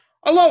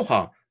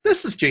Aloha!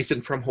 This is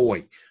Jason from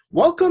Hawaii.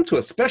 Welcome to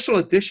a special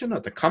edition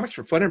of the Comics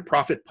for Fun and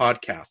Profit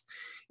podcast.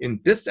 In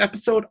this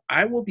episode,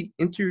 I will be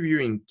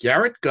interviewing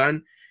Garrett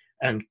Gunn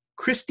and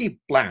Christy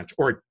Blanch,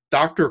 or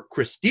Dr.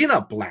 Christina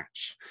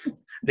Blanch.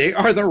 They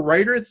are the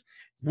writers.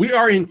 We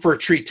are in for a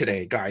treat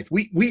today, guys.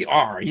 We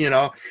are,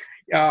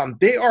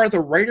 They are the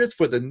writers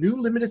for the new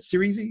limited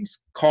series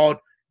called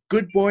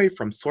Good Boy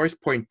from Source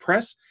Point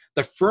Press.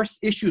 The first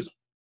issue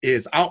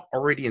is out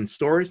already in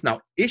stores. Now,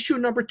 issue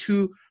number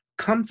 2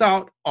 comes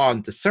out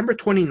on December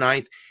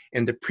 29th,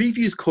 and the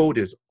previews code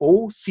is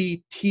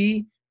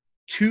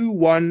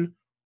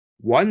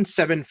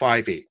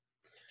OCT211758.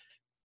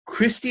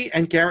 Christy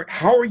and Garrett,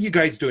 how are you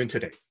guys doing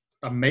today?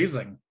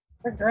 Amazing.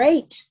 We're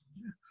great.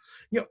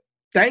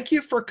 Thank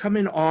you for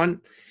coming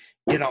on.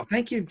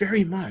 Thank you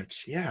very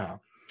much. Yeah.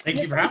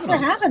 Thank you for having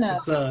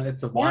us.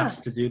 It's a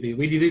blast to do these.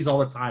 We do these all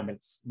the time.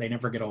 They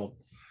never get old.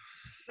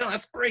 No,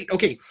 that's great.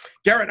 Okay,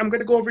 Garrett, I'm going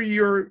to go over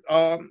your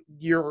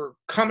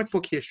comic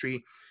book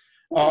history.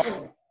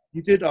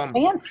 You did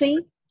fancy.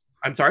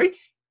 I'm sorry?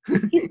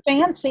 He's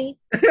fancy.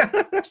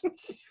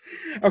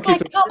 Okay,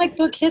 comic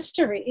book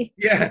history.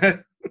 Yeah.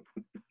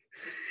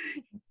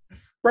 He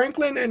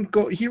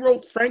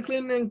wrote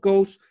Franklin and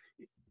Ghost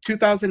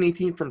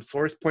 2018 from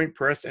Source Point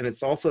Press, and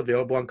it's also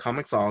available on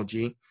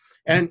Comixology.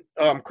 And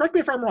correct me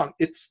if I'm wrong,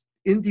 it's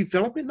in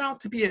development now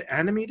to be an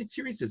animated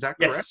series. Is that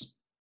correct? Yes.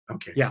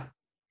 Okay. Yeah.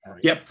 All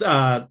right.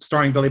 Yep.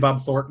 Starring Billy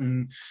Bob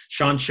Thornton,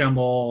 Sean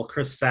Schemmel,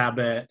 Chris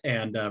Sabat,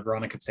 and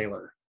Veronica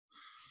Taylor.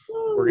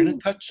 We're going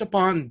to touch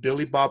upon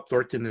Billy Bob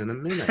Thornton in a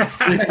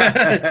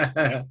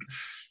minute.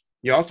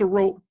 You also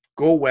wrote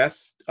Go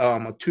West,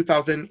 a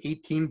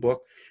 2018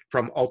 book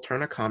from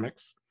Alterna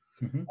Comics.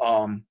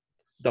 Mm-hmm.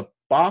 The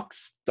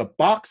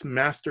Box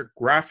Master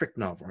graphic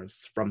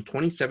novels from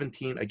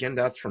 2017. Again,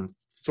 that's from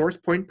Source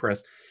Point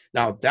Press.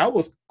 Now, that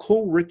was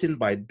co-written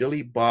by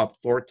Billy Bob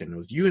Thornton. It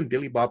was you and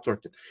Billy Bob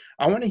Thornton.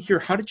 I want to hear,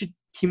 how did you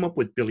team up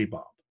with Billy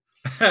Bob?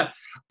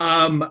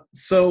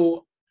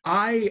 So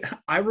I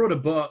wrote a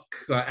book,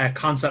 a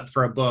concept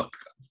for a book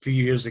a few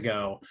years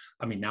ago.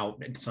 I mean, now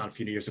it's not a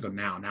few years ago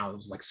now. Now it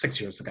was like 6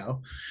 years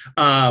ago.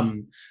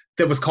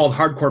 That was called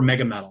Hardcore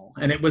Mega Metal.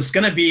 And it was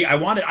going to be, I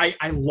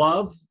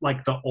love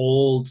like the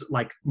old,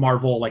 like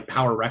Marvel, like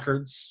Power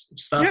Records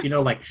stuff, Yeah.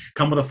 Like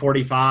come with a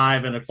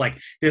 45 and it's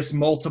like this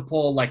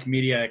multiple like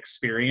media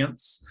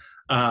experience.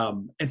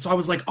 And so I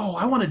was like,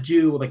 I want to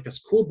do like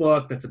this cool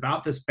book that's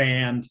about this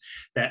band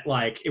that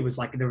like, it was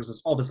like, there was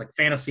all this like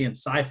fantasy and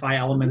sci-fi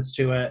elements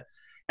to it.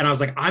 And I was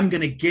like, I'm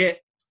going to get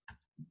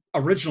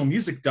original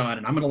music done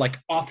and I'm going to like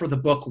offer the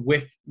book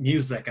with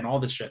music and all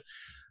this shit.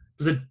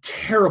 It was a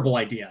terrible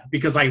idea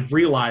because I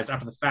realized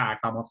after the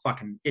fact I'm a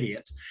fucking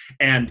idiot,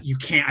 and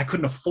I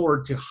couldn't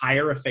afford to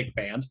hire a fake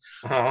band,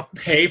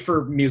 pay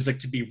for music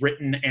to be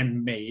written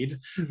and made,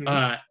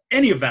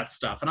 any of that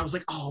stuff. And I was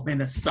like, oh man,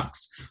 that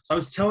sucks. So I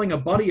was telling a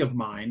buddy of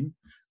mine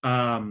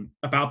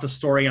about the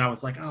story, and I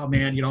was like, oh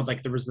man,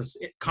 like there was this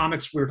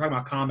comics, we were talking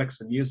about comics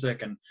and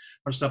music and a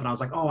bunch of stuff, and I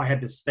was like, I had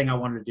this thing I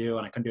wanted to do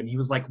and I couldn't do it. And he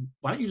was like,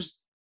 why don't you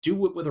just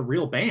do it with a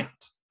real band?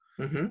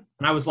 And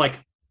I was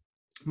like,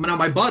 now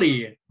my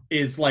buddy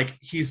is like,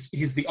 he's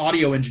the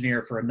audio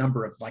engineer for a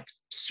number of like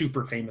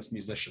super famous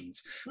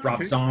musicians. Okay.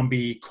 Rob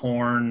Zombie,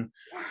 Korn,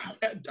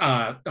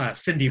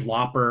 Cyndi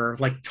Lauper,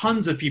 like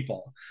tons of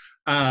people.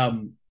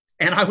 And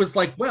I was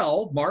like,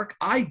 well, Mark,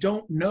 I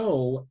don't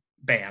know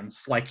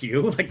bands like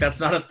you. Like that's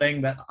not a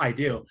thing that I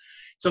do.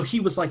 So he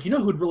was like,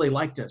 who'd really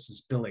like this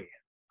is Billy.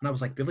 And I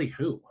was like, Billy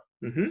who?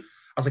 I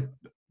was like,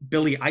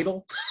 Billy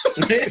Idol.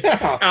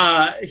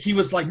 He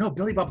was like, no,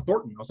 Billy Bob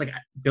Thornton. I was like,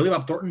 Billy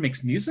Bob Thornton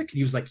makes music? And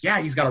he was like, yeah,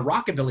 he's got a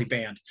rockabilly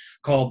band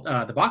called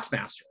the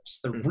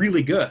Boxmasters. They're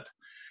really good.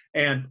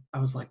 And I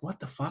was like, what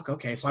the fuck?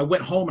 Okay. So I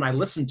went home and I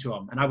listened to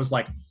him and I was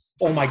like,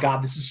 oh my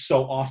God, this is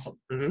so awesome.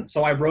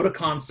 So I wrote a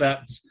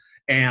concept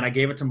and I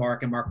gave it to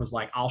Mark, and Mark was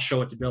like, I'll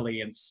show it to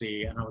Billy and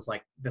see. And I was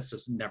like, this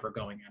is never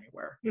going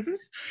anywhere.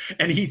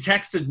 And he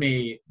texted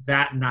me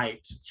that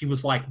night. He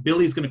was like,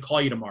 Billy's going to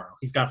call you tomorrow.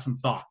 He's got some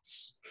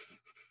thoughts.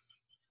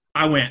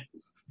 I went,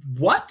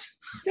 what?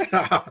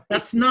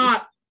 That's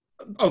not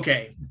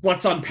okay.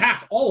 Let's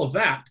unpack all of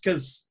that,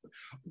 because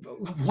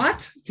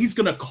what? He's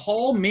gonna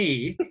call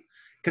me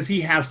because he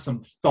has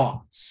some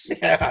thoughts.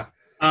 Yeah,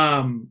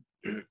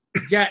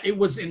 it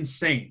was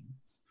insane.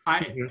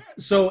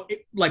 So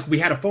we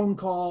had a phone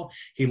call.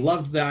 He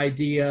loved the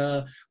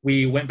idea.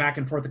 We went back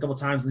and forth a couple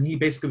times, and he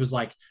basically was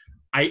like,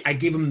 I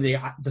gave him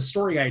the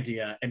story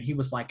idea, and he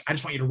was like, I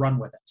just want you to run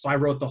with it. So I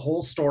wrote the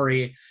whole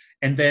story.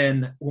 And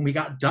then when we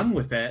got done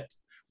with it,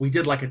 we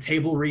did like a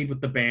table read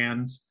with the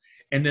band.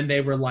 And then they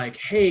were like,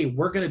 hey,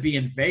 we're going to be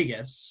in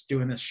Vegas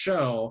doing this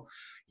show.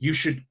 You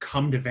should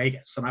come to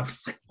Vegas. And I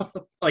was like, what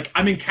the? Like,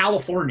 I'm in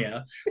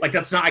California. Like,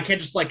 that's not, I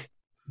can't just like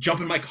jump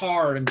in my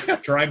car and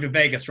drive to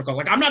Vegas.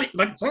 Like, I'm not,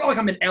 like, it's not like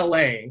I'm in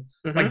LA.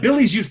 Like,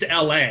 Billy's used to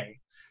LA.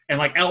 And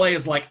like, LA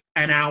is like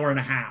an hour and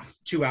a half,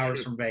 2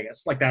 hours from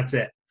Vegas. Like, that's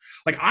it.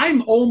 Like,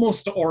 I'm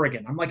almost to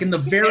Oregon. I'm like in the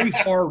very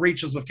far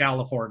reaches of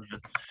California.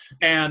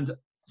 And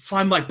So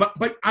I'm like, but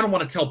I don't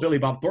want to tell Billy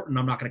Bob Thornton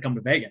I'm not going to come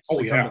to Vegas. Oh,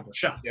 and yeah. come to the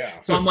show. Yeah.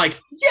 So I'm like,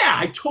 yeah,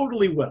 I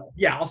totally will.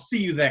 Yeah, I'll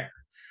see you there.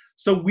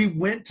 So we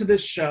went to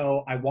this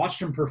show. I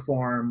watched him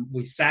perform.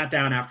 We sat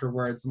down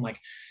afterwards, and like,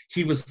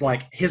 he was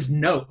like, his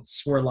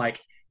notes were like,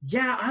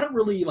 yeah, I don't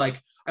really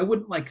like, I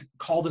wouldn't like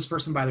call this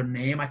person by their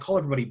name. I call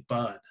everybody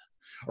Bud,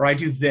 or I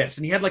do this.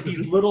 And he had like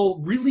these little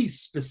really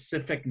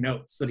specific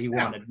notes that he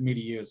wanted me to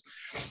use.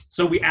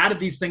 So we added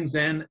these things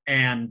in,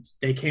 and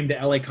they came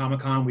to LA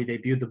Comic-Con. We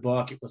debuted the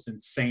book. It was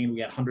insane. We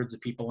had hundreds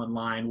of people in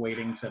line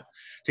waiting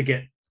to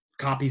get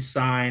copies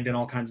signed and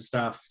all kinds of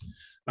stuff.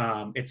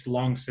 It's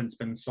long since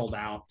been sold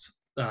out.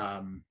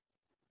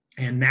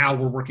 And now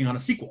we're working on a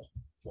sequel.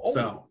 Oh.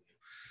 So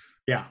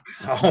yeah.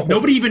 Oh.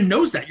 Nobody even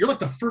knows that. You're like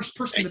the first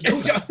person to know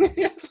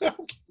that.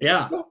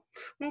 Yeah. Well,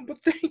 but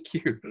thank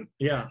you.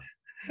 Yeah.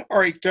 All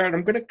right, Garrett,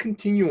 I'm going to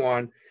continue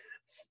on.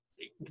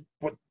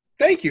 But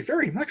thank you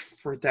very much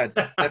for that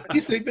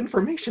piece of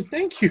information.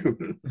 Thank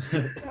you.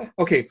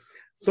 Okay,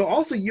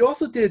 so you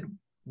also did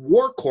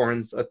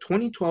Warcorns, a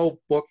 2012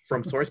 book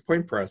from Source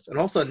Point Press, and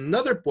also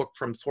another book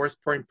from Source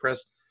Point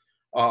Press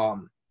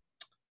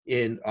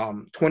in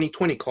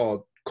 2020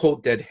 called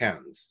Cold Dead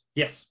Hands.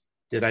 Yes.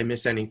 Did I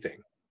miss anything?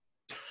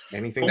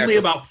 Anything?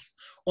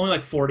 Only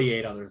like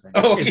 48 other things.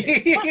 Oh,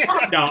 okay.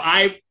 No,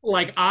 I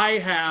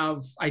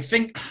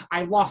think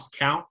I lost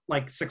count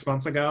like 6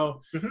 months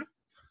ago. Mm-hmm.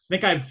 I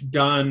think I've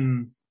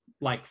done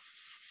like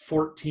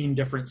 14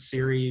 different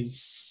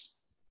series.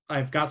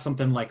 I've got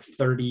something like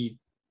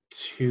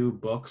 32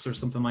 books or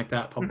something like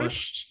that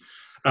published.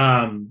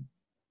 Mm-hmm.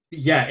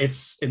 Yeah,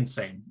 it's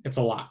insane. It's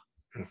a lot.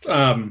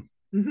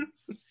 Mm-hmm.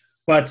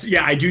 But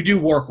yeah, I do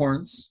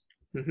Warcorns.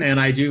 Mm-hmm. And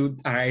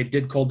I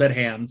did Cold Dead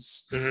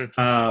Hands,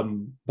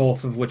 Mm-hmm.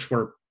 Both of which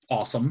were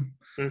awesome.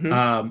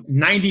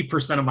 Mm-hmm.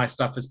 90% of my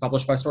stuff is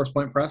published by Source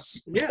Point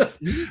Press. Yes.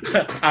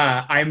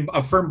 I'm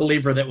a firm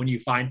believer that when you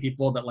find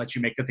people that let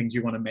you make the things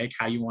you want to make,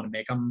 how you want to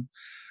make them,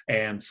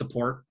 and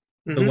support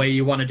the way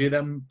you want to do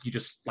them, you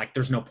just like,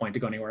 there's no point to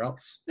go anywhere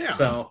else. Yeah.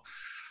 So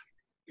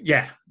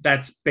yeah,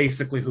 that's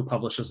basically who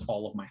publishes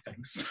all of my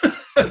things.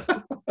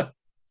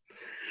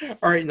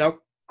 All right, now,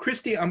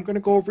 Christy, I'm going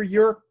to go over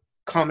your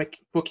comic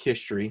book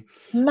history.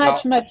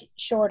 Much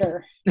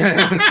shorter.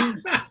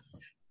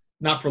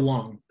 Not for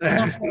long.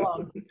 Not for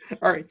long.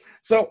 All right.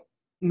 So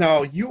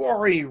now you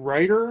are a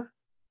writer,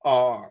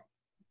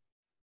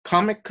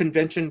 comic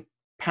convention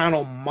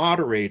panel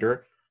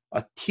moderator,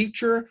 a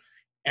teacher,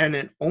 and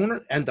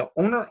the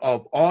owner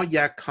of All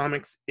Yak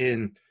Comics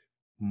in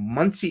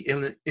Muncie,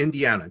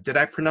 Indiana. Did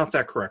I pronounce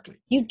that correctly?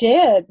 You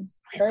did.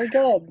 Very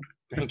good.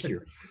 Thank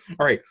you.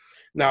 All right.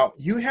 Now,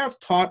 you have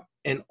taught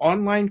an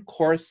online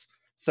course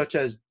such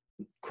as,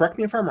 correct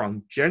me if I'm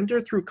wrong,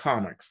 Gender Through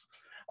Comics.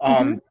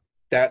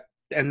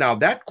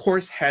 That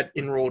course had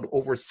enrolled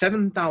over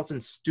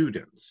 7,000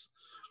 students.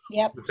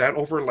 Yep. Was that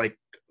over like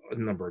a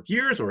number of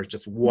years, or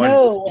just one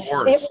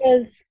course?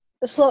 It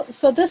was.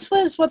 So this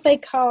was what they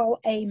call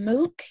a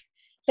MOOC.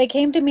 They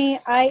came to me.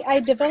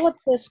 I developed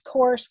this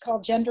course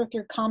called Gender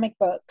Through Comic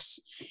Books,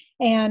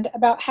 and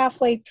about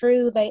halfway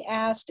through, they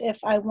asked if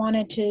I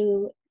wanted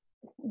to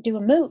do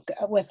a MOOC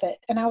with it,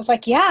 and I was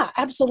like, yeah,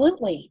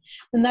 absolutely.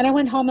 And then I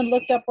went home and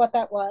looked up what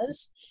that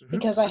was,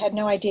 because I had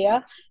no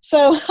idea.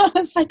 So I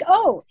was like,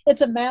 oh,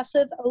 it's a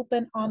massive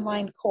open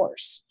online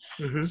course.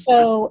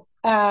 So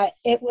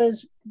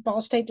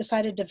Ball State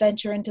decided to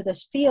venture into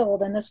this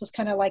field, and this is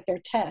kind of like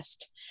their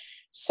test.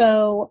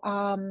 So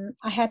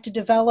I had to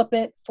develop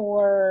it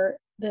for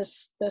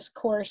this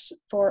course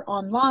for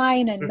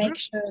online, and make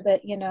sure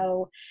that,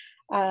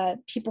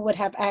 people would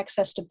have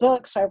access to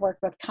books. I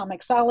worked with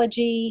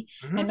Comixology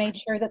and made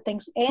sure that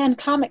things, and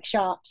comic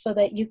shops, so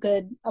that you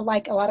could,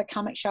 like a lot of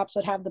comic shops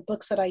that have the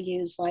books that I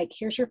use, like,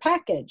 here's your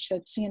package.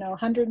 It's,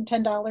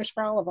 $110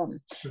 for all of them,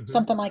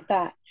 something like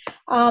that.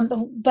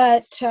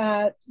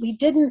 But we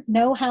didn't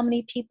know how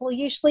many people.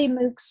 Usually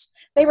MOOCs,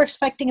 they were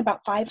expecting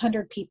about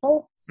 500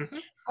 people.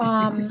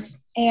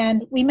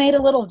 And we made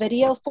a little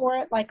video for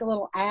it, like a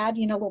little ad,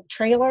 a little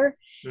trailer.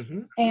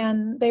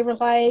 And they were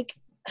like,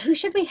 who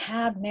should we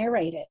have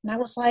narrate it? And I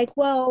was like,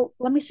 well,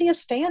 let me see if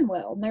Stan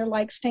will. And they're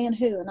like, Stan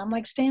who? And I'm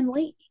like, Stan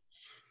Lee.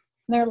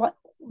 And they're like,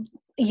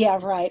 yeah,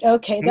 right.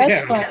 Okay,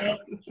 that's funny.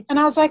 And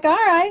I was like, all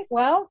right,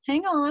 well,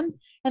 hang on.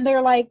 And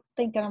they're like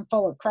thinking I'm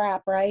full of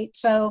crap, right?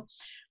 So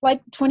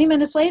like 20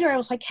 minutes later, I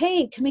was like,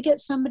 hey, can we get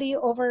somebody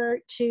over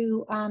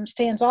to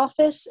Stan's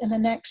office in the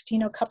next,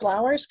 couple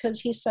hours?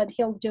 Because he said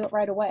he'll do it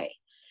right away.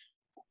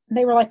 And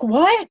they were like,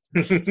 what?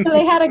 So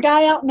they had a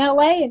guy out in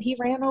LA, and he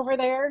ran over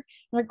there and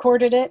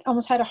recorded it,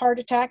 almost had a heart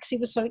attack. He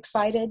was so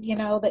excited,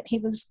 that he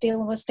was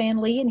dealing with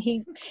Stan Lee, and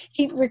he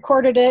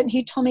recorded it, and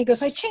he told me, he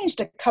goes, I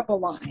changed a couple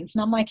lines.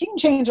 And I'm like, you can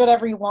change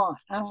whatever you want.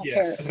 I don't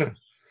care.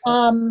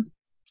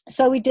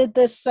 So we did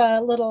this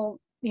little,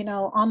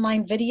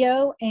 online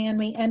video, and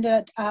we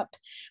ended up,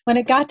 when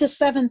it got to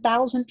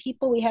 7,000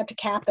 people, we had to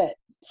cap it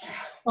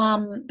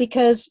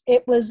because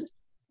it was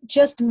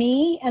just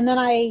me. And then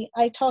I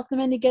talked them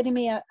into getting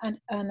me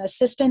an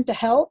assistant to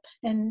help,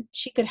 and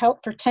she could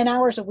help for 10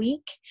 hours a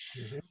week,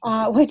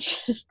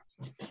 which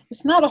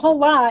It's not a whole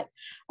lot,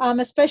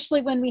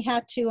 especially when we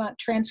had to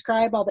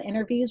transcribe all the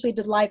interviews. We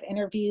did live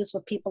interviews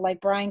with people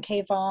like Brian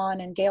K.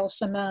 Vaughan and Gail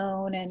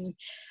Simone and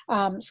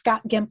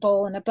Scott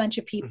Gimple and a bunch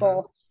of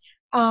people.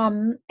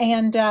 So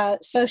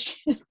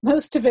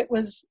most of it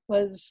was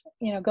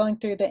going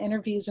through the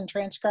interviews and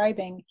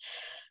transcribing.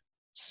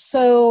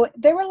 So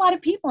there were a lot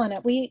of people in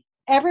it. We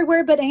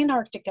everywhere but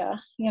Antarctica,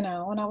 and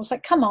I was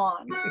like, come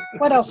on,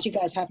 what else do you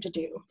guys have to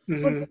do?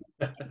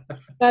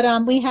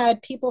 But we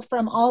had people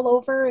from all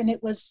over, and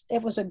it was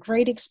a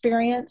great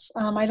experience.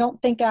 I don't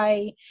think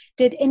I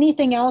did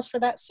anything else for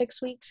that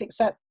 6 weeks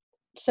except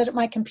sit at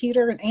my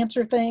computer and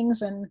answer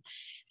things. And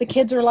the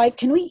kids are like,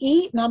 can we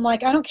eat? And I'm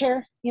like, I don't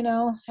care,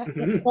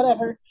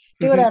 whatever,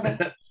 do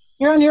whatever.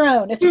 You're on your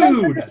own. It's fend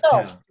for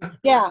yourself.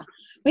 Yeah.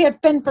 We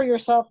had fend for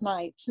yourself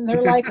nights, and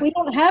they're like, we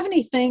don't have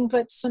anything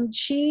but some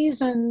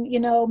cheese and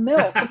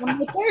milk. And I'm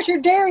like, there's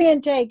your dairy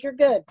intake. You're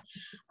good.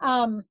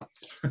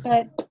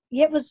 But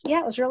it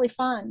was really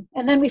fun.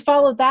 And then we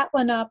followed that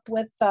one up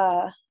with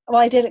I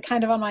did it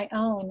kind of on my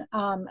own,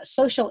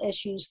 social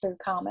issues through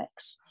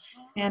comics,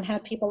 and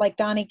had people like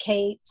Donnie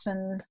Cates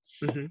and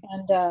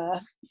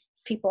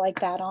people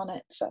like that on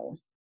it. So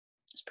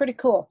it's pretty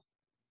cool.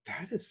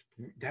 That's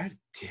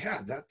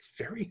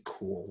very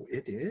cool.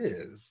 It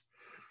is.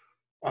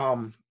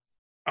 I'm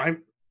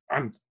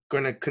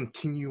going to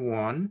continue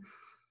on.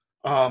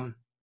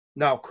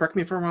 Now, correct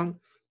me if I'm wrong.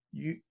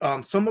 You,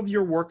 some of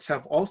your works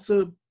have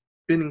also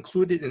been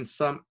included in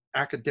some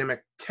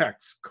academic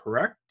texts,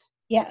 correct?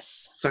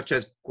 Yes. Such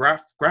as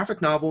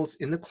graphic novels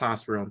in the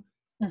classroom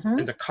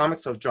and the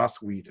comics of Joss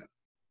Whedon.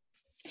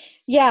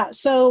 Yeah.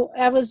 So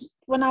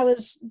when I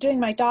was doing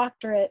my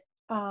doctorate,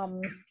 I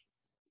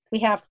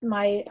have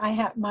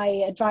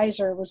my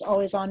advisor was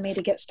always on me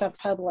to get stuff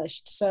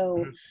published.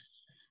 So.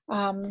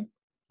 I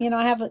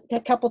have a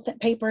couple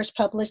papers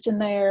published in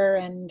there,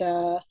 and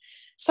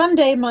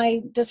someday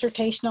my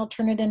dissertation, I'll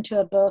turn it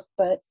into a book,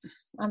 but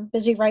I'm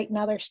busy writing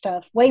other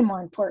stuff, way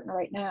more important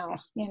right now,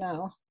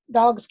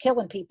 dogs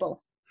killing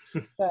people.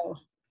 So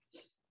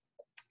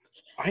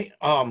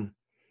I'm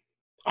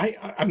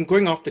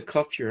going off the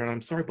cuff here, and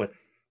I'm sorry, but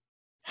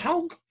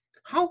how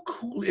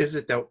cool is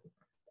it that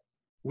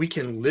we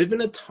can live in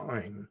a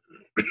time,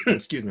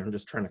 excuse me, I'm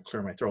just trying to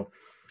clear my throat,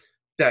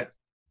 that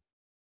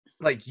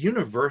like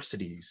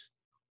universities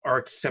are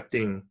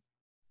accepting,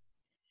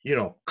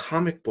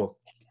 comic book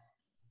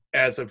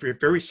as a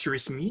very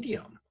serious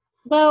medium.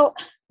 Well,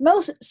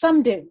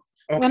 some do.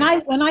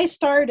 Okay. When I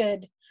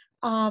started,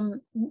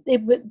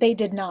 they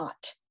did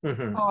not.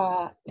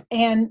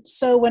 And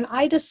so when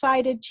I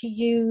decided to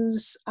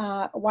use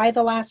Why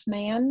the Last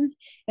Man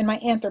in my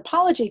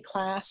anthropology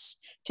class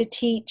to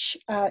teach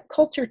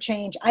culture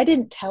change, I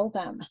didn't tell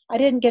them. I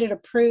didn't get it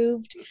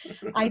approved.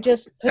 I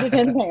just put it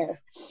in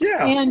there.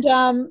 Yeah.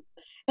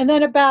 And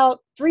then about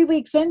 3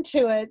 weeks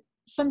into it,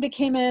 somebody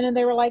came in and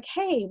they were like,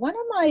 hey, one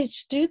of my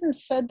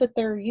students said that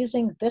they're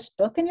using this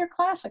book in your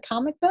class, a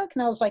comic book.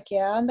 And I was like,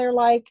 yeah. And they're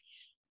like,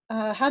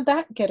 how'd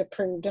that get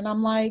approved? And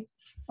I'm like,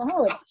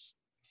 I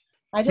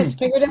just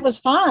figured it was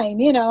fine.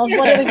 What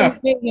are they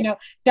going to do?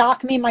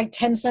 Dock me my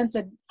 10 cents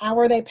an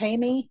hour they pay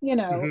me,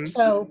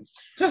 So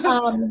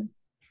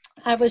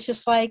I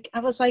was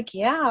like,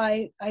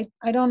 yeah, I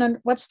don't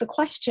what's the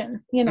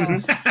question,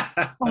 and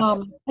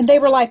they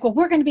were like, well,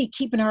 we're going to be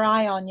keeping our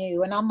eye on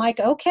you. And I'm like,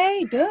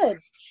 okay, good.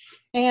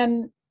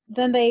 And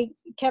then they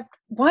kept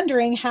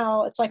wondering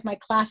how it's like my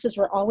classes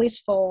were always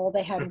full.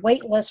 They had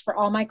wait lists for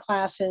all my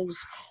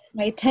classes.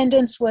 My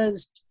attendance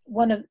was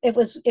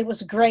it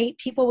was great.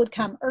 People would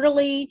come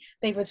early.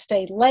 They would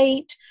stay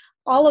late.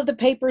 All of the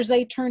papers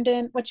they turned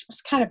in, which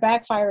was kind of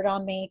backfired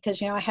on me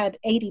because, I had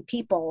 80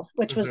 people,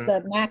 which was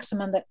the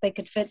maximum that they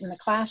could fit in the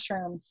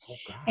classroom.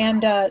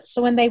 And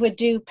so when they would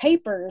do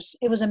papers,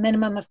 it was a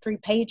minimum of 3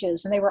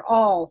 pages, and it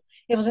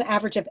was an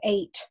average of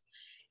 8.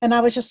 And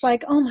I was just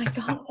like, oh my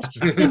gosh,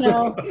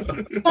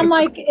 I'm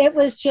like, it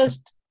was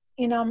just,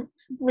 I'm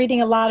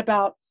reading a lot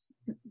about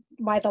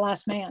Why the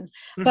Last Man,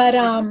 but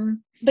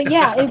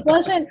yeah, it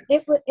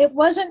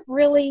wasn't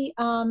really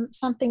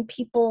something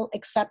people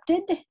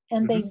accepted,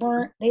 and they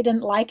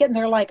didn't like it, and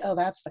they're like, oh,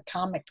 that's the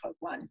comic book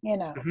one,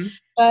 and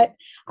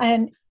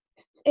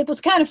it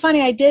was kind of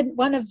funny. I did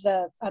one of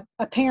a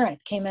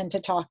parent came in to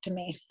talk to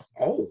me,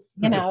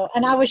 and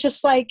I was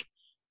just like,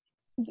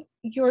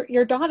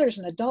 your daughter's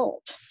an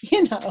adult,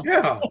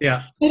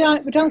 Yeah. we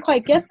don't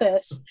quite get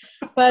this,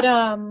 but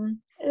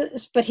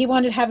he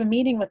wanted to have a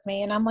meeting with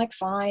me, and I'm like,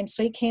 fine.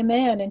 So he came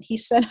in and he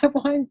said, I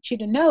want you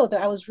to know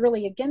that I was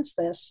really against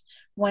this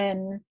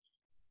when,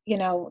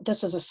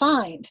 this is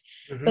assigned.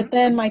 But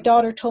then my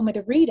daughter told me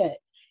to read it,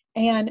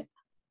 and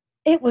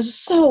it was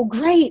so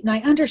great. And I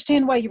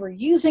understand why you were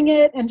using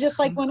it, and just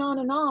like went on.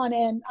 And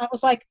I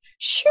was like,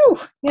 shoo,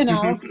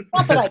 not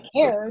that I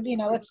cared,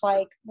 it's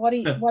like, what are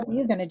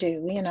you going to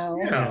do?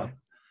 Yeah.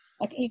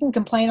 Like, you can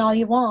complain all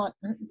you want.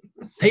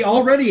 They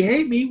already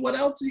hate me. What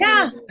else?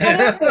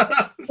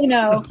 But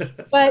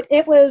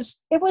it was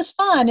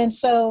fun. And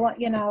so,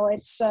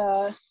 it's,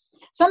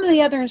 some of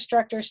the other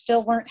instructors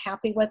still weren't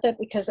happy with it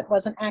because it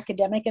wasn't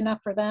academic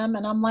enough for them.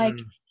 And I'm like,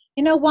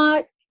 you know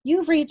what?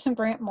 You read some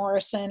Grant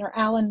Morrison or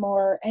Alan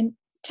Moore and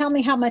tell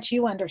me how much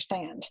you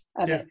understand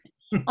of it.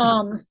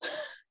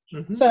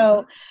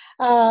 So,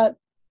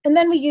 and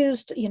then we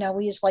used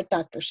like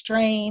Dr.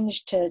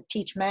 Strange to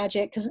teach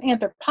magic, because in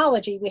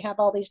anthropology we have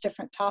all these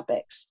different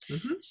topics.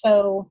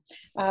 So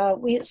I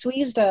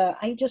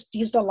just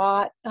used a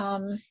lot,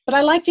 but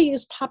I like to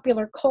use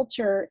popular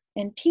culture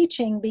in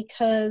teaching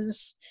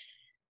because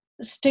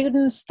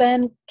students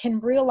then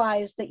can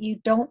realize that you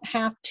don't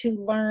have to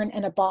learn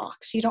in a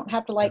box. You don't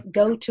have to like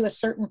go to a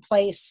certain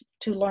place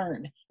to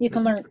learn. You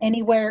can learn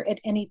anywhere at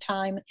any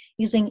time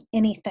using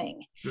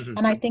anything.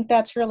 And I think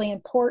that's really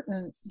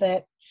important.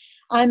 That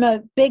I'm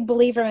a big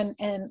believer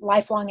in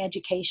lifelong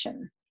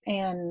education,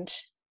 and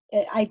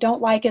I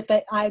don't like it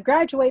that I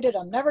graduated,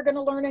 I'm never going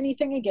to learn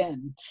anything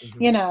again,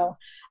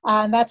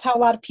 and that's how a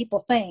lot of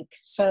people think.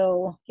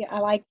 So yeah, I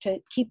like to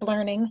keep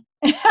learning.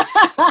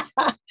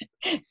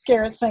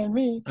 Garrett saying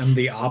me. I'm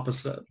the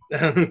opposite.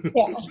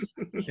 Yeah.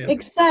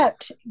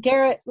 Except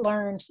Garrett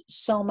learns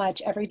so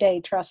much every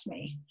day. Trust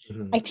me.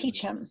 I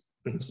teach him.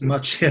 As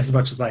much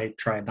as I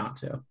try not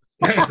to.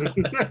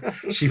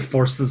 She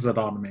forces it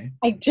on me.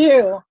 I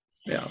do.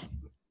 Yeah.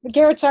 But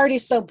Garrett's already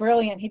so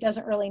brilliant, he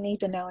doesn't really need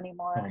to know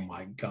anymore. Oh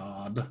my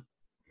God.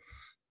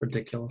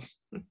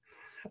 Ridiculous.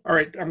 All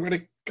right, I'm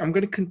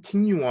gonna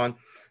continue on.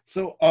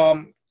 So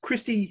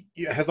Christy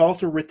has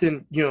also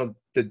written,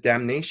 The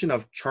Damnation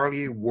of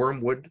Charlie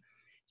Wormwood,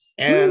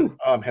 and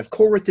has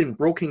co-written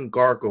Broken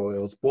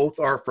Gargoyles. Both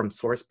are from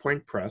Source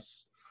Point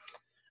Press.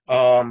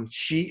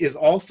 She is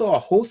also a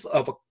host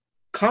of a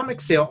comic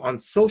sale on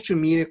social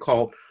media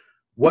called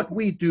What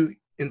We Do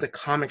in the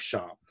Comic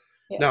Shop.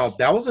 Yes. Now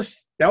that was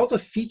a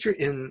feature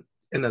in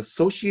an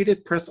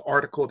Associated Press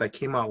article that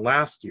came out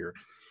last year.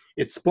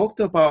 It spoke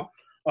about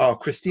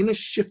Christina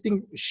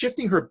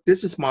shifting her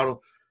business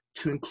model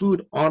to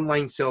include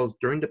online sales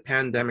during the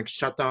pandemic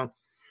shutdown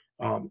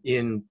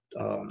in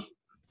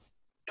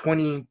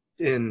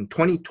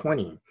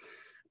 2020.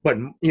 But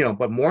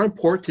more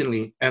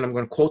importantly, and I'm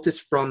going to quote this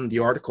from the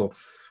article,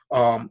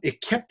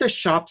 it kept the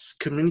shop's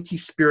community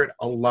spirit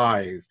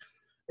alive,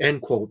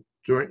 end quote,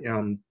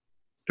 during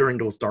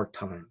those dark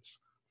times.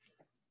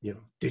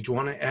 Did you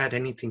want to add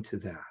anything to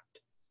that?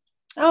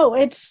 Oh,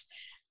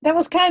 that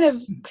was kind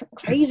of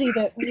crazy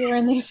that we were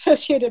in the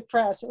Associated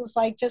Press. It was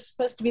like just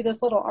supposed to be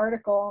this little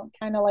article,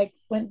 kind of like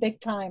went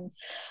big time.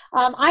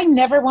 I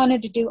never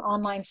wanted to do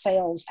online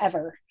sales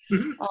ever.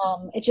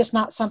 It's just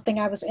not something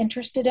I was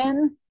interested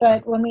in.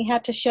 But when we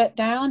had to shut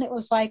down, it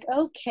was like,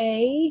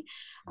 okay,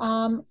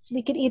 so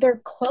we could either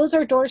close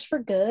our doors for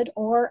good,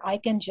 or I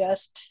can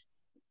just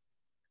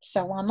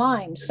sell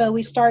online. So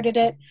we started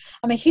it.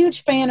 I'm a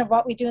huge fan of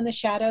What We Do in the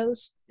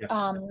Shadows. Yes.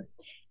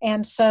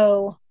 And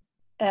so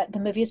the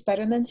movie is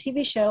better than the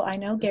TV show. I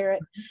know,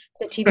 Garrett.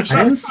 The TV show.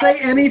 I didn't say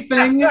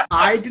anything.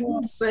 I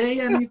didn't say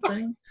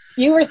anything.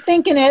 You were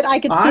thinking it. I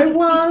could see the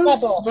thought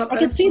bubble. I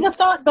could see the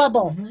thought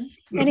bubble.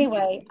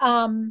 Anyway,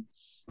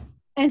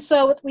 and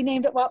so we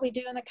named it What We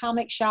Do in the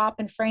Comic Shop.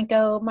 And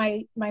Franco,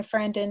 my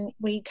friend, and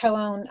we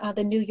co-own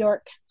the New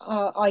York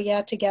Oh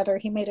Yeah together.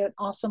 He made an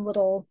awesome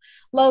little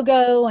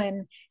logo,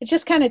 and it's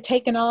just kind of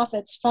taken off.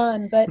 It's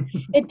fun, but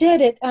it did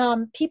it.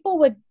 People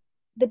that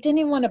didn't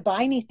even want to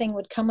buy anything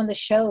would come on the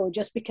show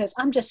just because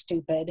I'm just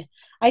stupid.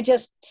 I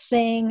just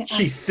sing.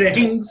 She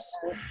sings.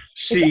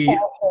 She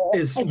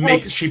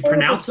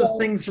pronounces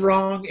things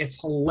wrong.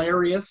 It's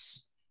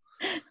hilarious.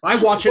 I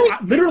watch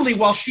it literally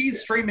while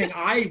she's streaming.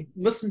 I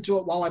listen to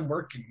it while I'm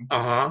working,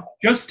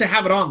 just to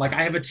have it on. Like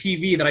I have a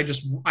TV that I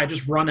just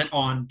run it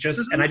on,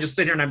 and I just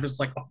sit here and I'm just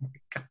like, oh my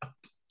God,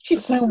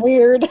 she's so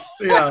weird.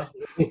 Yeah,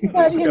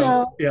 but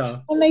yeah.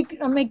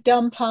 I make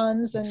dumb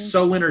puns, and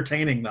so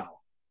entertaining though.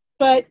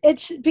 But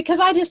it's because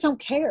I just don't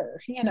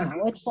care.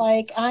 It's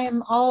like I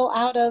am all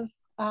out of.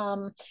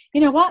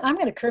 You know what? I'm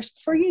going to curse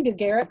before you do,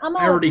 Garrett. I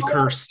already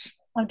cursed.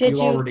 Oh, did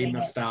you? Already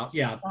missed out.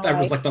 Yeah, that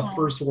was like the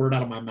first word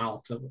out of my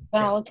mouth. So,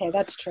 well, okay,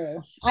 that's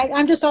true.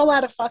 I'm just all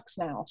out of fucks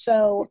now.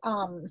 So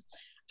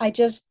I'm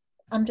just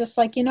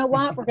like, you know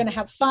what? We're going to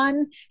have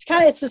fun.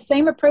 It's the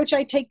same approach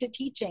I take to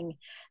teaching.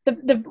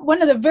 The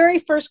one of the very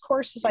first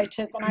courses I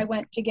took when I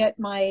went to get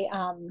my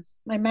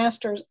my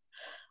master's,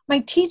 my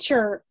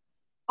teacher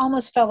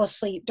almost fell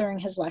asleep during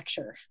his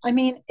lecture. I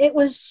mean, it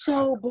was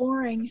so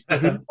boring.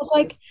 I was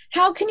like,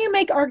 how can you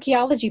make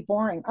archaeology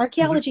boring?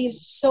 Archaeology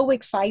is so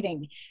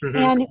exciting.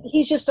 And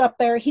he's just up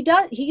there. He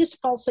used to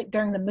fall asleep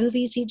during the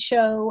movies he'd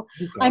show.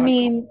 I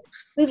mean,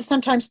 we would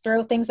sometimes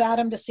throw things at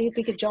him to see if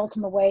we could jolt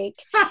him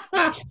awake,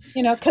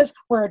 because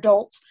we're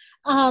adults.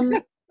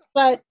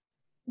 But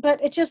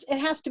it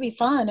has to be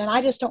fun. And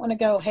I just don't want to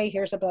go, hey,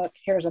 here's a book,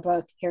 here's a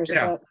book, here's a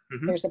book,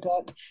 here's a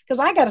book. Because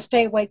I got to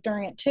stay awake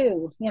during it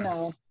too,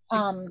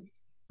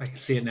 I can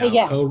see it now.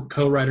 Yeah.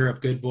 Co-writer of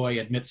Good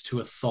Boy admits to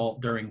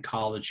assault during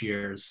college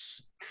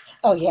years.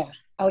 Oh yeah.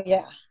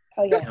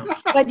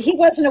 But he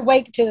wasn't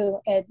awake to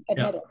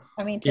admit it.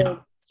 I mean,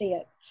 to see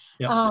it.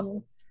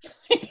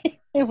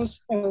 It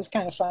was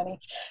kind of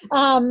funny.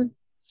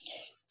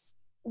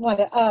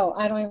 what? Oh,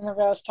 I don't even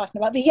remember what I was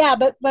talking about. But yeah,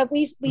 but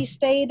we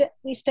stayed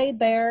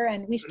there,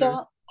 and we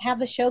still have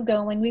the show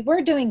going. We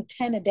were doing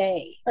 10 a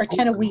day or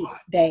 10 a week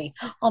day.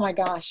 Oh my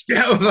gosh.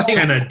 Yeah, it was like,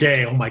 10 a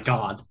day. Oh my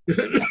God.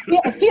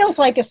 It feels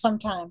like it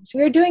sometimes.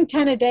 We were doing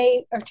 10 a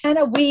day or 10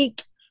 a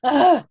week.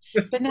 Ugh.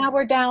 But now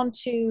we're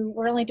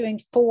only doing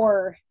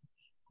four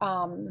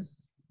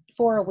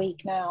a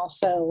week now.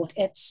 So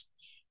it's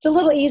a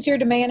little easier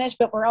to manage,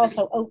 but we're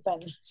also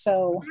open.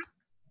 So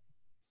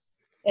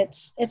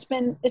it's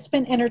been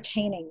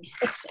entertaining.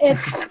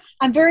 It's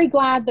I'm very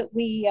glad that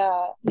we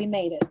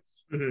made it.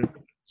 Mhm.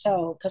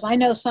 So, because I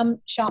know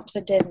some shops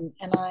that didn't,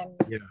 and I'm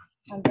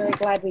very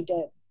glad we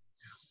did.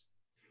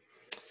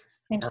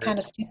 Seems kind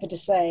of stupid to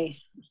say.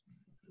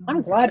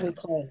 I'm glad we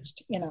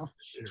closed. Yeah,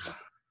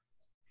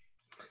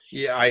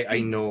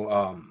 I know.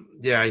 I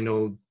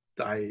know.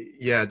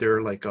 There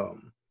are like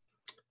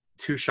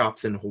 2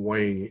 shops in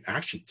Hawaii.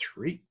 Actually,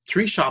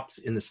 three shops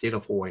in the state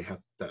of Hawaii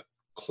that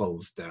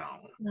closed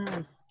down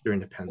during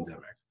the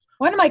pandemic.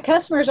 One of my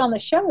customers on the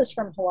show is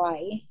from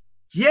Hawaii.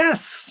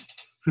 Yes.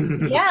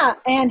 Yeah,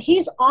 and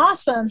he's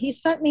awesome. He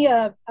sent me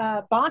a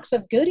box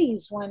of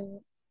goodies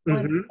when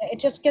I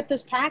just get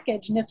this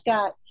package, and it's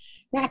got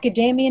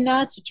macadamia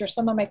nuts, which are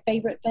some of my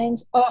favorite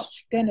things. Oh my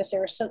goodness, they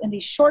were and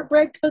these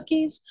shortbread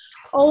cookies.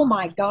 Oh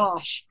my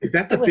gosh. Is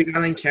that the Big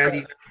Island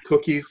candy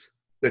cookies?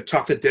 The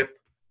chocolate dip?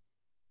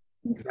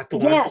 Is that the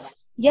one?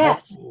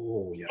 Yes.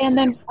 Oh, yes. And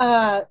then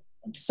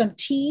some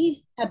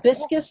tea,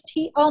 hibiscus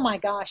tea. Oh my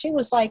gosh, it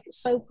was like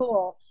so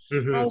cool.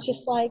 I was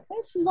just like,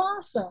 this is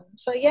awesome.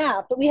 So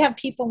yeah, but we have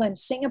people in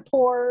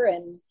Singapore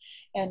and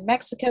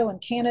Mexico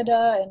and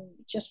Canada and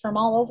just from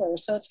all over.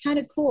 So it's kind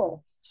of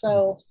cool.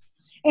 So,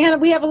 and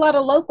we have a lot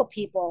of local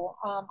people.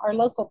 Our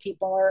local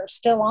people are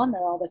still on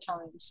there all the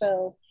time.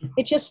 So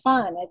it's just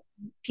fun.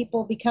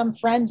 People become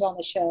friends on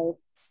the show.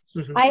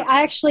 I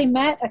actually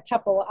met a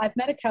couple. I've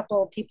met a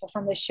couple of people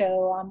from the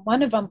show.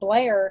 One of them,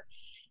 Blair.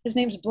 His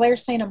name's Blair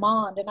St.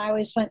 Amand, and I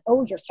always went,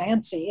 "Oh, you're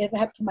fancy." I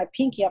had to put my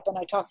pinky up when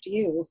I talked to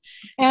you.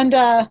 And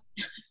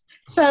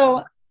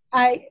so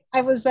I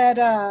was at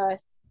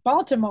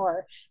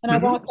Baltimore, and I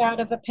walked out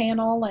of a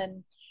panel,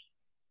 and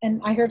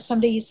I heard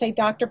somebody say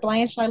Dr.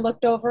 Blanche, and I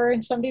looked over,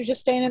 and somebody was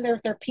just standing there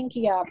with their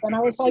pinky up, and I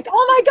was like,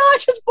 "Oh my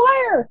gosh, it's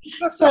Blair!"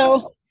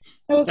 So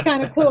it was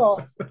kind of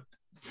cool.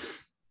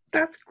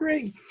 That's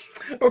great.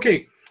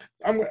 Okay,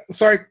 I'm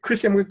sorry,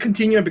 Christy. I'm going to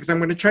continue because I'm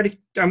going to try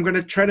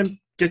to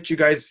get you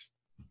guys.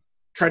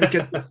 Try to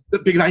get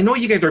because I know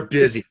you guys are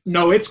busy.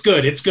 No, it's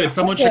good. It's good.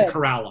 Someone should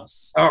corral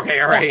us. Okay,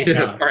 all right,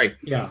 Yeah. All right.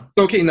 Yeah.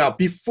 Okay, now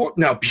before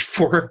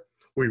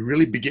we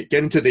really get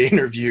into the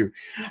interview,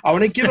 I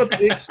want to give a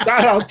big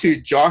shout out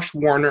to Josh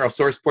Warner of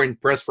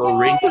SourcePoint Press for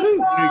arranging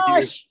the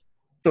interview.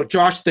 So,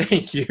 Josh,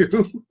 thank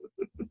you.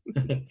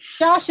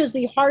 Josh is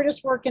the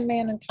hardest working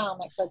man in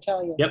comics, I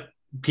tell you. Yep.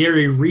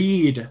 Gary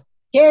Reed.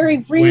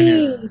 Award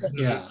winner.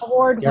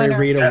 Gary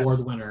Reed Award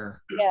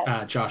winner.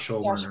 Yes.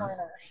 Joshua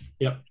Warner.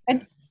 Yep.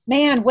 And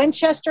man,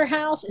 Winchester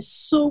House is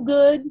so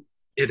good.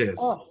 It is.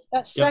 Oh,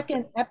 that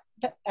second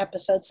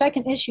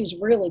second issue is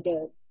really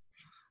good.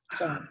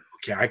 So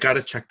okay, I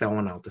gotta check that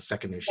one out. The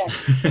second issue.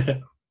 Yes.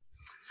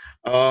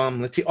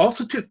 Let's see.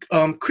 Also, to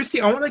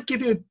Christy, I want to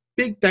give you a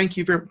big thank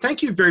you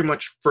very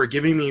much for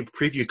giving me a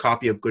preview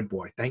copy of Good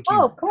Boy. Thank you.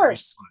 Oh, of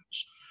course.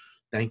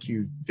 Thank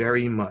you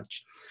very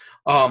much.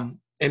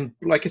 And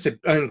like I said,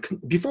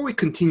 before we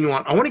continue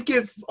on, I want to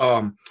give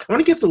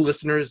the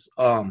listeners,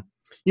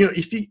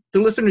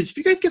 if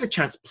you guys get a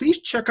chance,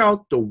 please check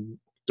out the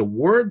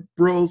Word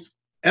Bros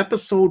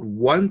episode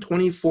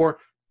 124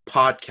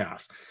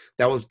 podcast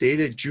that was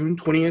dated June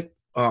 20th,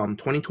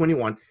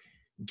 2021.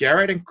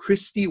 Garrett and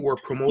Christy were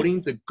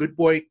promoting the Good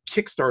Boy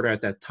Kickstarter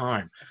at that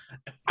time.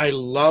 I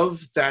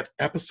love that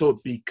episode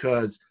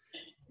because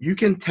you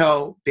can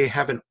tell they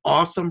have an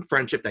awesome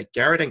friendship, that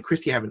Garrett and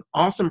Christy have an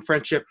awesome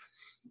friendship,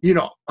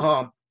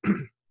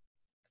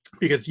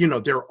 because,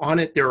 they're on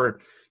it. They're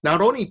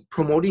not only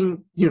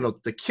promoting,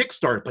 the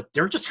Kickstarter, but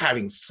they're just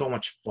having so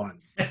much fun.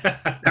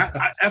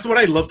 That's what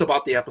I loved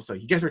about the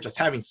episode. You guys are just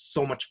having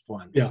so much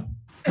fun. Yeah.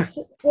 It's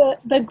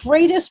the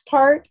greatest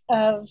part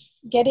of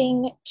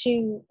getting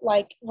to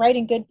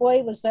writing Good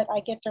Boy was that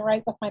I get to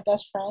write with my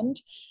best friend.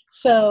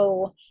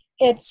 So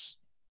it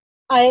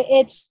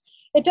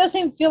doesn't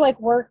even feel like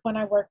work when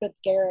I work with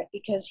Garrett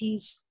because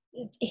he's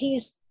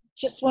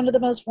just one of the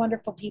most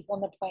wonderful people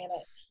on the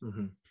planet.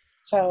 Mm-hmm.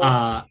 So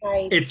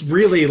it's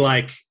really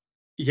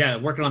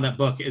working on that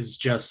book is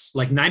just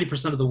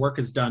 90% of the work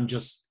is done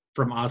just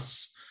from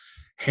us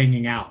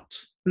hanging out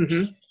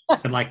and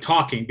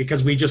talking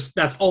because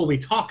that's all we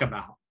talk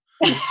about.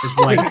 It's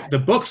the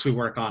books we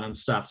work on and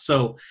stuff.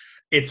 So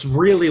it's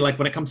really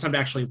when it comes time to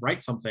actually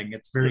write something,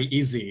 it's very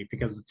easy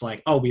because it's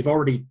we've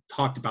already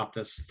talked about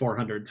this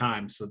 400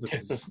 times. So this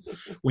is,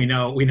 we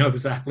know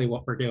exactly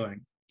what we're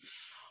doing.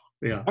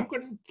 Yeah. I'm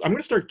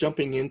gonna start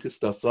jumping into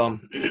stuff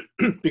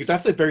because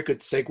that's a very good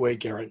segue,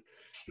 Garrett.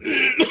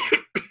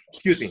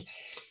 Excuse me.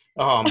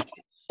 Can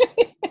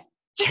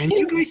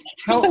you guys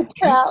tell? So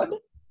proud.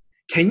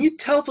 Can you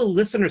tell the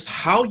listeners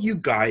how you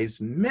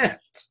guys met?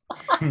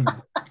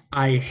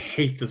 I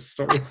hate this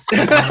story.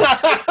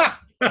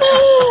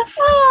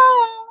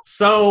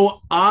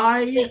 So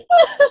I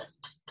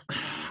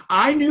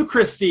knew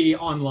Christy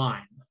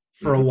online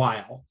for a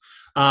while.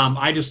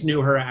 I just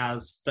knew her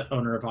as the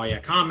owner of Aya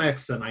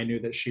Comics, and I knew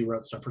that she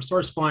wrote stuff for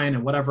Sourcepoint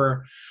and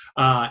whatever.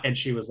 And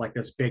she was like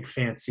this big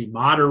fancy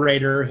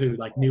moderator who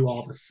like knew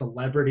all the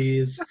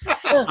celebrities.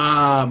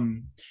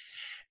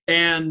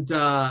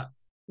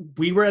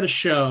 We were at a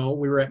show.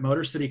 We were at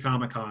Motor City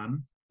Comic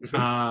Con.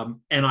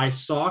 And I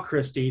saw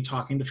Christy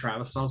talking to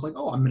Travis, and I was like,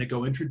 oh, I'm going to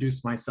go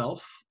introduce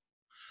myself.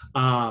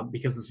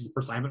 Because this is the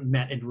person I haven't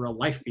met in real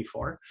life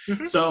before.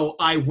 So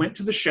I went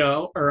to the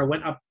show, or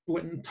I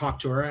went and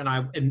talked to her,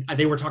 and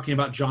they were talking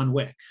about John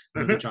Wick,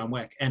 John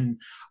Wick. And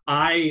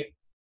I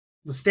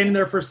was standing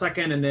there for a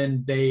second, and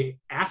then they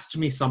asked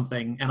me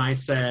something, and I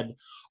said,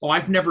 oh,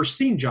 I've never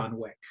seen John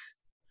Wick.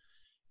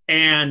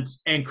 And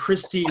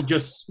Christy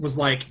just was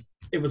like,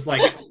 it was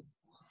like,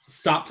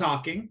 stop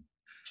talking,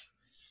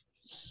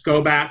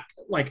 go back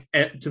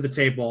to the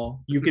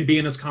table. You can be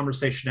in this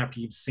conversation after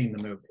you've seen the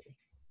movie.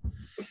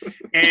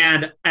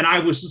 And I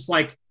was just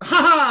like,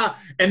 ha!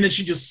 And then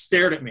she just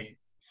stared at me.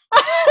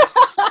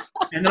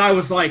 And then I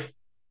was like,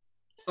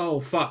 oh,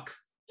 fuck.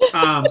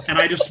 And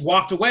I just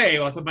walked away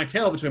like with my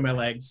tail between my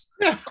legs.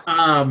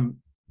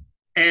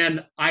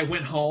 And I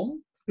went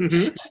home,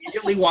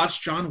 immediately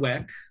watched John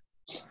Wick,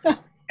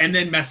 and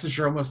then messaged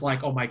her and was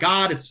like, oh my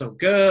God, it's so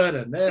good,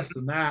 and this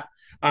and that.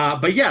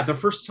 But yeah, the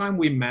first time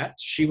we met,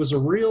 she was a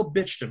real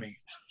bitch to me.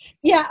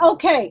 Yeah,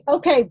 okay.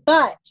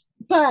 But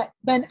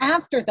then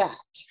after that.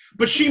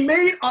 But she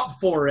made up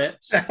for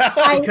it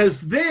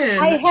because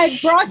then I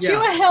had brought you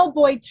a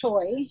Hellboy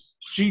toy.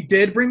 She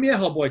did bring me a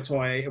Hellboy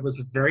toy. It was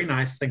a very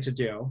nice thing to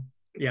do.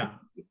 Yeah.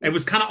 It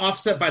was kind of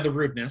offset by the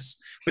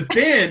rudeness. But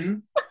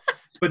then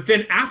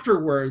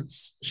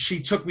afterwards,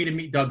 she took me to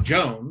meet Doug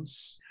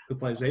Jones, who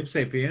plays Abe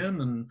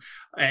Sapien,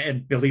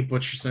 and Billy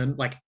Butcherson,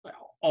 like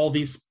all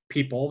these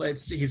people.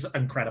 He's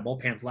incredible.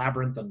 Pan's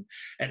Labyrinth and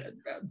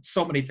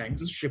so many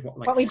things.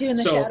 What We Do in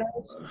the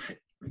Shadows.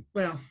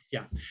 Well,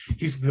 yeah,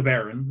 he's the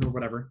Baron or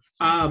whatever.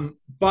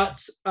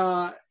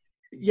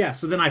 Yeah,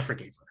 so then I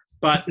forgave her.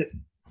 But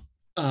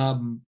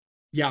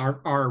yeah,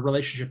 our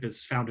relationship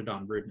is founded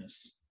on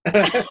rudeness,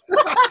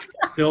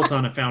 built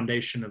on a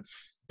foundation of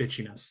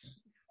bitchiness.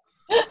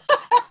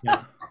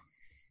 Yeah,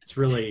 it's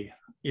really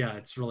awful.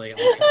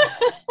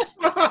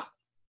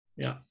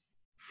 Yeah,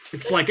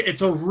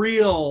 it's a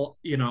real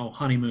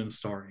honeymoon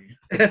story.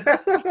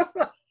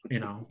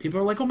 People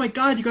are like, oh my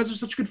God, you guys are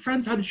such good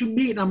friends. How did you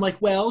meet? And I'm like,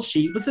 well,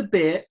 she was a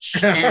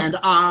bitch and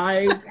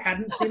I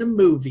hadn't seen a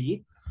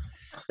movie.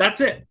 That's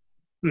it.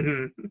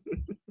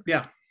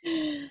 Yeah.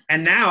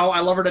 And now I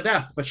love her to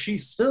death, but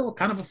she's still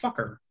kind of a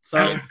fucker.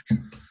 So,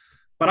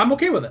 but I'm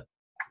okay with it.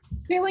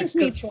 Feelings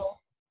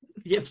mutual.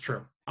 It's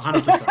true.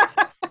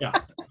 100%. Yeah.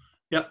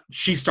 Yep.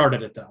 She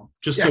started it though.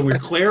 Just so we're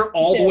clear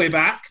all the way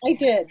back. I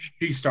did.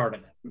 She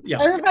started it.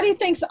 Yeah. Everybody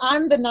thinks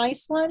I'm the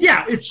nice one.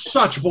 Yeah, it's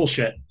such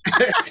bullshit.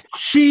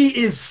 She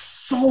is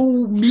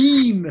so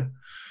mean.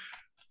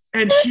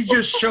 And she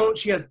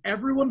has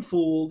everyone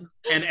fooled,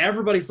 and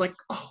everybody's like,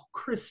 oh,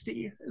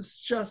 Christy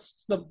is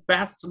just the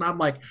best. And I'm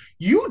like,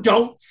 you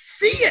don't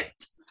see it.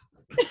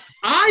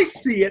 I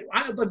see it.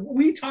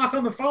 We talk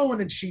on the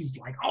phone, and she's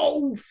like,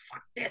 oh,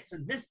 fuck this,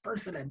 and this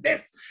person, and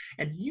this,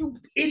 and you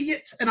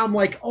idiot. And I'm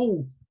like,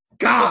 oh,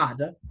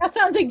 God. That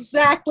sounds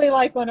exactly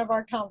like one of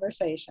our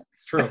conversations.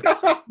 True.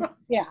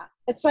 Yeah,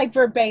 it's like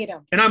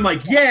verbatim. And I'm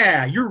like,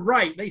 yeah, you're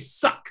right. They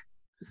suck.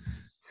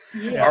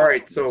 Yeah. All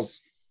right, so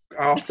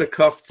off the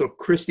cuff, so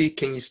Christy,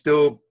 can you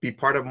still be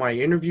part of my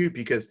interview?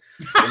 Because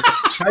I'll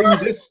tell you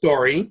this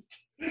story.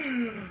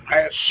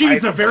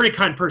 She's a very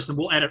kind person.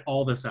 We'll edit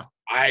all this out.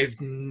 I've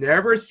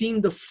never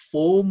seen the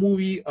full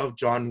movie of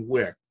John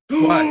Wick,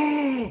 but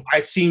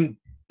I've seen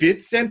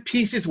bits and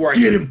pieces where I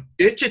can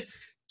bitch it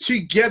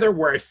together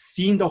where I've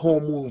seen the whole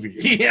movie.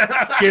 Get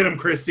him,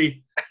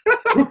 Christy.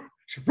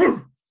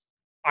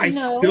 It's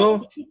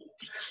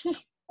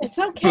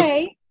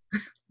okay.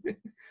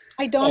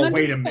 I don't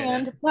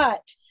understand,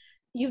 but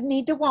you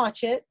need to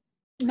watch it,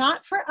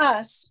 not for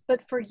us,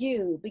 but for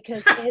you,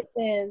 because it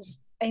is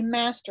a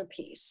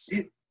masterpiece.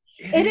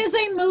 It is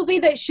a movie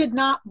that should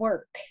not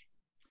work.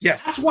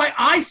 Yes. That's why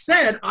I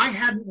said I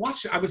hadn't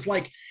watched it. I was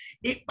like,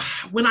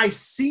 when I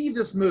see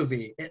this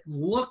movie, it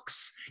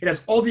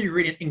has all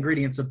the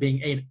ingredients of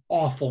being an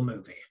awful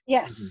movie.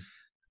 Yes.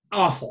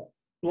 Awful.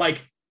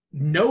 Like,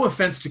 no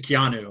offense to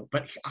Keanu,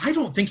 but I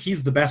don't think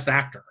he's the best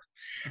actor.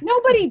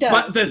 Nobody does.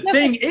 But the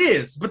thing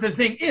is,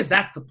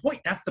 that's the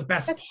point. That's the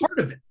best part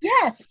of it.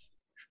 Yes.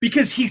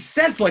 Because he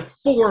says like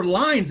 4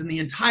 lines in the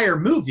entire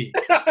movie.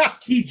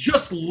 He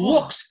just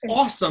looks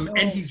awesome,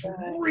 and he's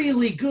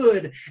really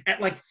good at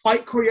like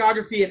fight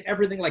choreography and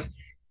everything. Like,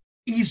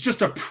 he's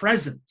just a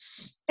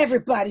presence.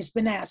 Everybody's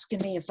been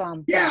asking me if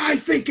I'm. Yeah, I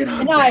think it.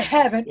 And I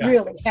haven't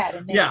really had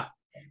an. Yeah,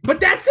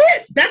 but that's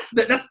it. That's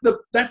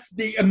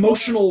the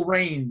emotional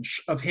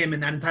range of him in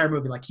that entire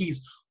movie. Like,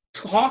 he's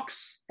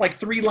talks like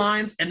 3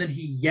 lines, and then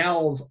he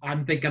yells,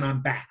 "I'm thinking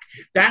I'm back."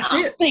 That's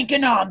I'm it.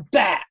 thinking I'm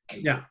back.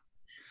 Yeah.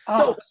 No,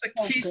 Oh, it's like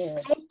he's good.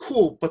 so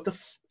cool, but the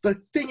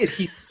thing is,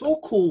 he's so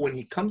cool when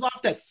he comes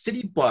off that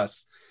city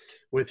bus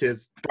with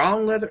his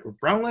brown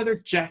leather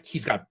jacket.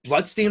 He's got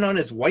bloodstain on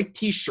his white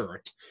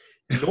T-shirt.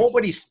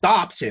 Nobody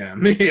stops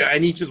him,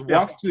 and he just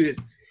walks to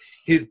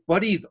his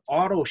buddy's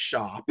auto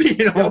shop.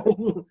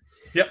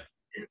 Yep.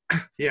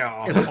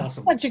 Yeah, It's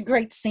awesome. Such a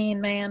great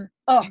scene, man.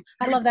 Oh,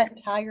 I love that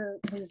entire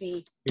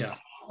movie. Yeah.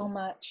 So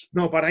much.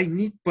 No, but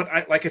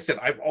like I said,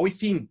 I've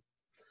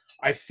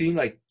seen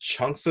like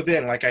chunks of it,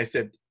 and like I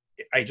said,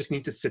 I just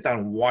need to sit down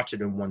and watch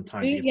it in one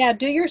time.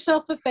 Do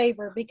yourself a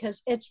favor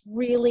because it's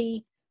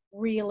really,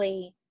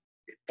 really,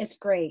 it's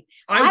great.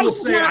 I will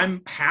say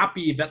I'm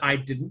happy that I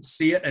didn't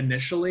see it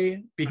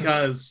initially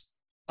because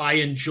I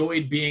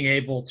enjoyed being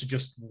able to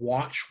just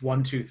watch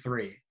 1, 2,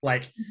 3.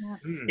 Like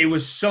it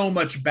was so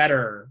much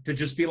better to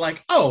just be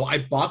like, oh, I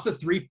bought the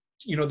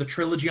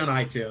trilogy on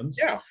iTunes,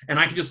 and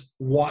I could just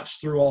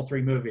watch through all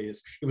 3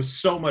 movies. It was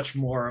so much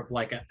more of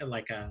like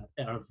an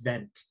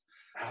event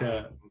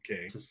to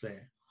say.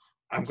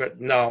 I'm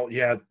good. No,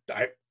 yeah,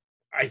 I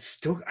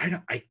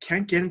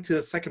can't get into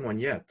the second one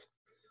yet.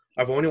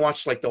 I've only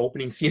watched like the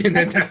opening scene, and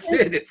then that's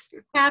it.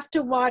 You have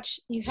to watch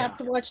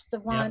the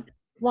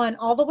one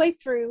all the way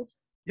through.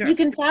 Yes. You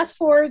can fast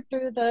forward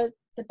through the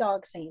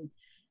dog scene.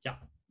 Yeah.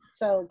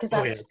 So because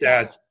that's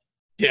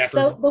yes.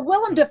 So the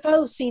Willem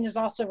Dafoe scene is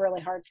also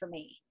really hard for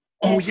me.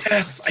 Oh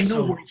yes, I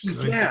know where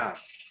he's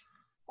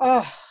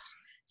Oh,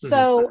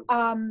 so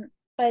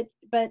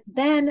but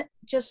then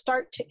just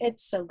start to.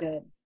 It's so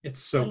good.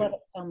 It's so I love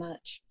it so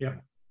much. Yeah.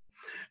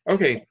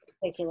 Okay. It's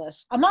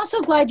ridiculous. I'm also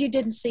glad you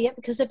didn't see it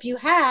because if you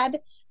had,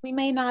 we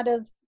may not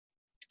have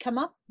come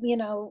up,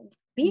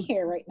 be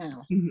here right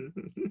now.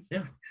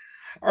 Yeah.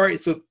 All right.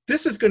 So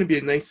this is going to be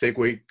a nice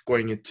segue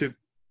going into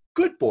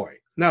Good Boy.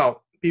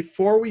 Now,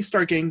 before we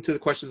start getting to the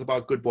questions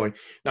about Good Boy,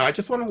 now I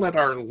just want to let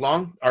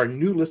our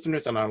new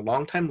listeners and our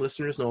longtime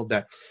listeners know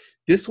that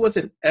this was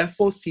an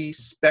FOC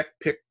spec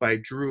pick by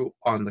Drew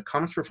on the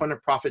Comics for Fun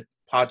and Profit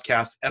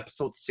podcast,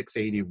 episode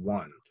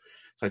 681.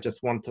 So I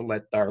just wanted to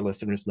let our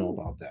listeners know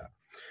about that.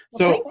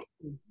 So,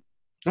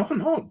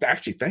 no,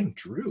 actually, thank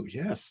Drew.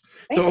 Yes.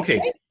 Thank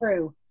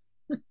Drew.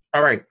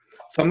 All right.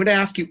 So I'm going to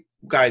ask you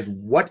guys,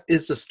 what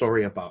is the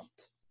story about?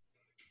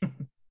 Do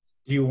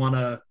you want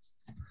to?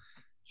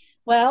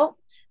 Well,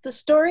 the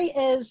story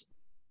is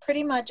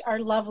pretty much our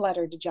love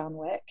letter to John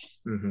Wick.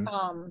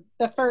 Mm-hmm.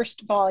 The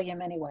first volume,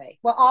 anyway.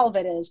 Well, all of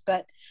it is,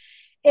 but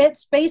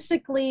it's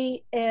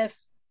basically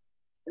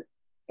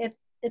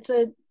it's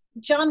a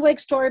John Wick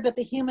story, but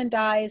the human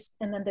dies,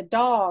 and then the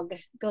dog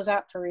goes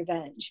out for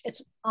revenge.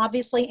 It's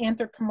obviously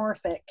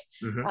anthropomorphic.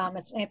 Mm-hmm.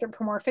 It's an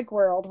anthropomorphic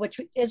world, which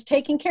is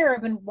taken care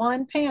of in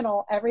one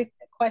panel. Every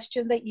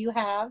question that you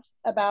have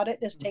about it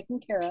is taken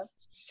care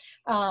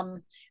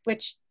of,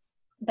 which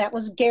that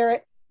was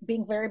Garrett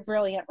being very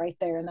brilliant right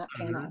there in that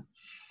panel.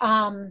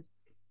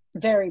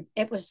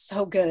 It was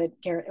so good,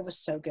 Garrett. It was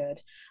so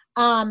good.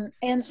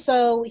 And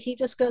so he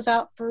just goes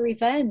out for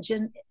revenge.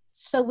 And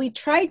so we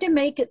tried to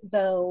make it,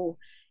 though,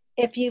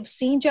 if you've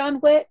seen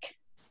John Wick,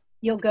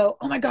 you'll go,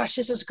 oh my gosh,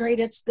 this is great.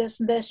 It's this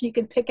and this. You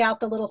can pick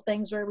out the little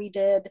things where we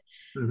did.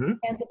 Mm-hmm.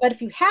 But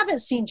if you haven't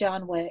seen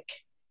John Wick,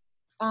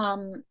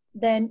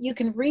 then you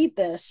can read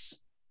this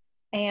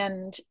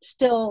and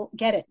still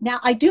get it. Now,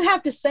 I do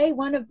have to say,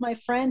 one of my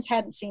friends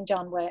hadn't seen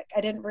John Wick.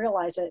 I didn't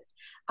realize it.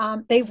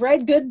 They've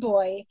read Good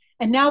Boy,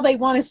 and now they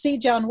want to see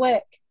John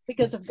Wick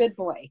because of Good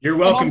Boy. You're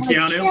welcome,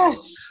 Keanu.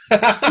 Yes.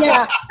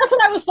 Yeah, that's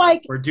what I was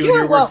like. We're doing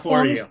your work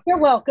for you. You're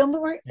welcome.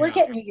 We're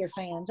getting you your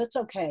fans. It's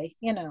okay,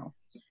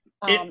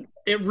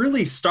 It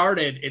really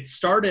started. It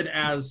started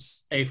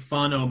as a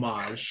fun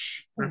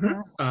homage,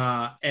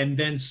 and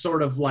then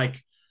sort of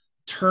like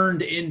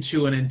turned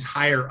into an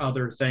entire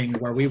other thing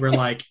where we were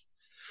like,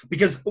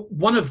 because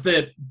one of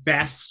the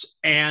best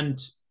and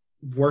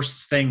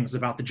worst things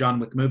about the John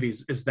Wick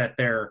movies is that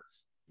they're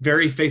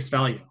very face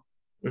value.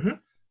 Mm-hmm.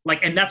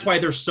 Like, and that's why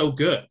they're so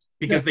good,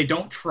 because they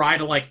don't try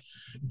to like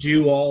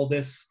do all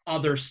this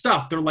other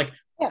stuff. They're like,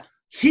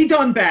 he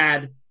done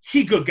bad,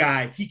 he good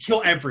guy, he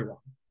kill everyone.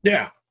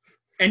 Yeah.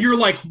 And you're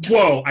like,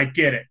 whoa, I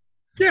get it.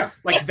 Yeah.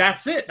 Like,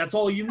 that's it. That's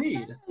all you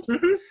need.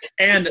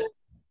 Mm-hmm.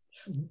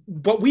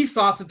 But we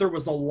thought that there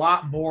was a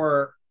lot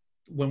more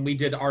when we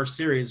did our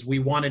series. We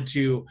wanted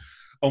to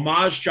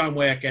homage John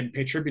Wick and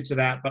pay tribute to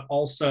that, but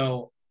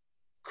also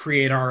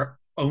create our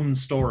own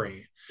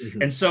story.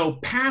 Mm-hmm. And so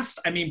past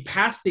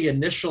the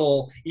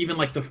initial, even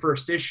like the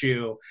first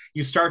issue,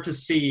 you start to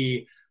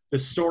see the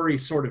story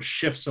sort of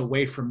shifts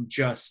away from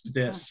just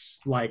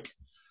this like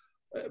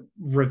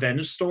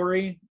revenge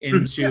story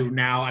into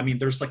now,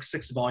 there's like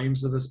 6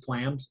 volumes of this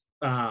planned.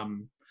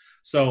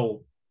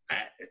 So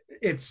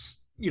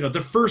it's,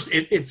 the first,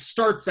 it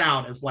starts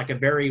out as like a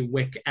very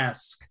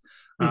Wick-esque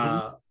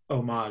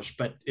homage,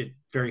 but it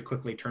very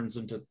quickly turns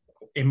into,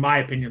 in my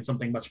opinion,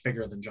 something much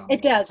bigger than John Wick.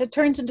 It does. It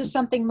turns into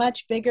something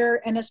much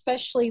bigger, and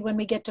especially when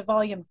we get to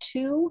volume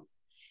 2,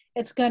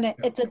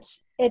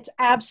 It's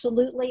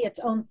absolutely its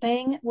own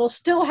thing. We'll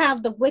still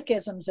have the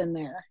Wickisms in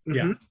there.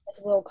 Yeah.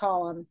 We'll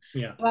call them.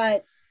 Yeah.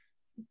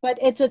 But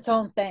it's its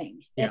own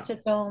thing. Yeah. It's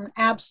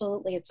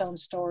absolutely its own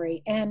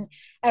story. And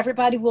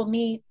everybody will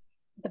meet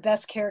the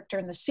best character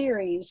in the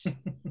series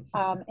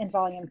in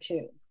volume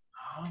 2.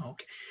 Oh,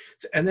 okay.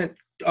 And then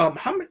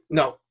how many,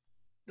 now,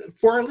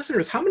 for our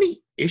listeners, how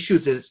many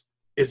issues is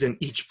in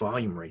each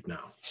volume right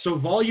now? So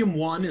volume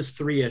 1 is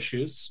 3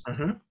 issues.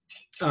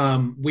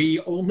 Mm-hmm. We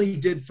only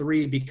did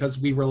 3 because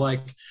we were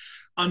like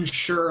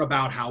unsure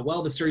about how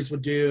well the series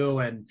would do,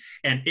 and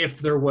if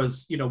there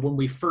was, when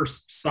we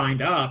first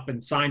signed up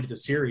and signed the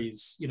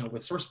series,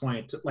 with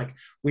SourcePoint, like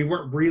we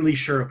weren't really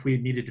sure if we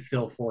needed to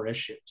fill 4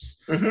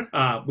 issues.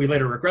 Mm-hmm. We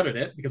later regretted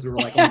it because we were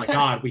like, oh my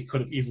god, we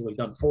could have easily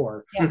done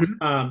 4.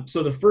 Yeah.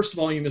 So the first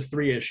volume is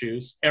 3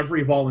 issues.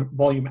 Every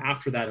volume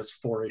after that is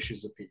 4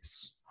 issues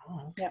apiece.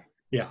 Oh, okay.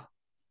 Yeah.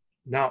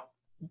 Now,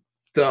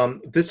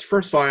 this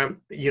first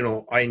volume,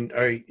 I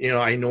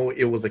know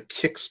it was a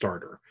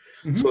Kickstarter.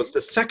 Mm-hmm. So it's the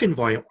second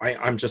volume.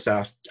 I'm just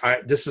asked.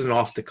 This is an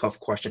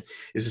off-the-cuff question.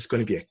 Is this going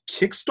to be a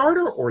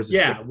Kickstarter, or is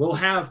this? Yeah, we'll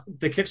have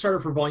the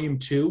Kickstarter for volume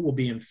 2 will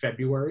be in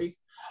February,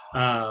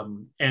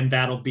 and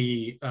that'll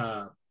be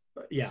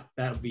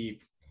that'll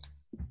be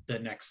the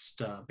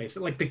next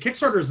basic. Like the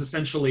Kickstarter is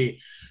essentially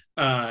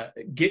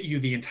get you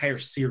the entire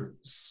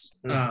series.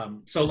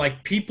 So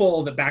like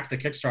people that backed the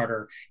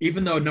Kickstarter,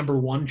 even though number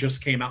 1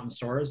 just came out in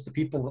stores, the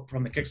people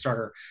from the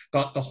Kickstarter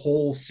got the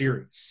whole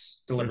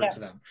series delivered to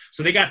them.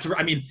 So they got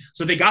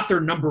they got their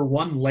number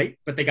 1 late,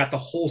 but they got the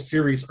whole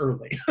series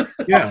early.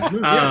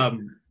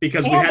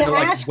 Because we had to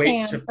like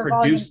wait to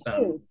produce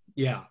them.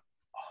 Yeah.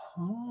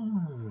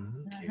 Oh,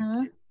 okay.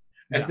 Uh-huh.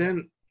 And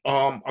then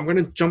I'm going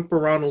to jump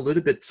around a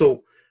little bit.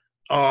 So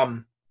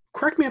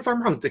correct me if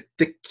I'm wrong.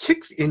 The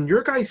kicks in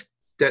your guys'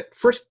 that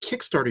first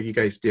Kickstarter you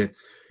guys did,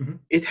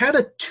 it had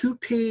a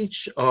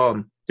 2-page.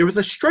 There was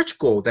a stretch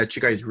goal that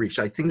you guys reached.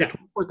 I think the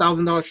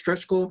 $24,000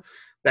 stretch goal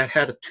that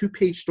had a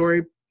 2-page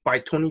story by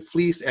Tony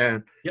Fleece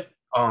and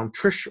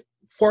Trish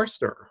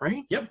Forster,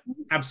 right? Yep,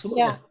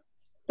 absolutely. Yeah,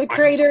 the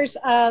co-creators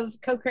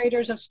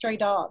of Stray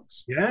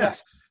Dogs.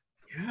 Yes.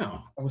 Yeah.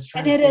 I was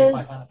trying And to see if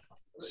I had it.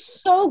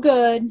 So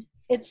good.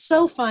 It's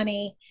so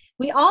funny.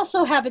 We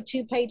also have a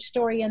 2-page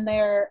story in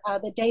there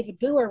that David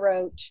Boer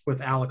wrote.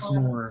 With Alex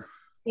Moore.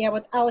 Yeah,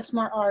 with Alex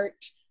Moore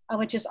art,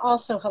 which is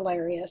also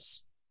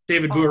hilarious.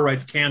 David Boer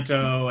writes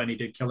Canto, and he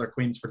did Killer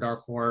Queens for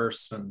Dark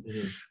Horse, and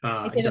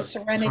he does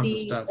Serenity. Tons of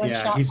stuff.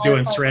 Yeah, he's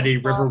doing Serenity,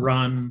 River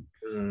Run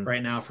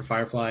right now for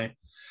Firefly.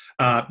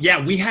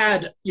 We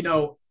had,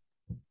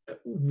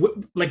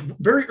 like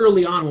very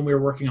early on when we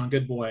were working on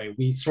Good Boy,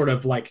 we sort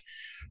of like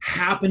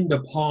happened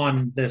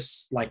upon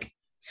this like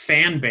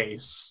fan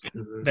base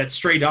that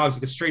Stray Dogs,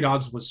 because Stray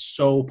Dogs was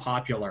so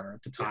popular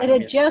at the time.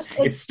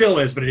 It still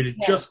is, but it had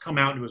just come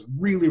out and it was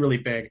really, really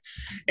big.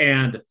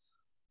 And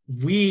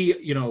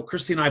we,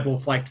 Christy and I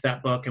both liked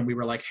that book, and we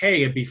were like,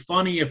 hey, it'd be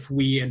funny if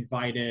we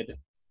invited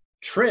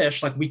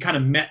Trish. Like we kind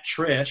of met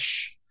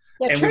Trish.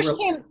 Yeah,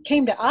 Trish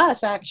came to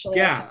us actually.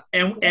 Yeah,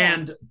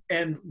 and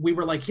we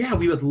were like, yeah,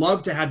 we would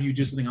love to have you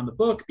do something on the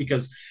book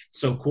because it's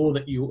so cool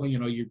that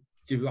you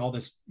do all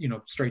this,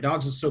 Stray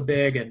Dogs is so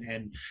big,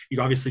 and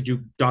you obviously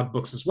do dog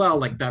books as well.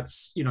 Like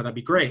that's, that'd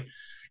be great.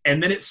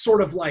 And then it's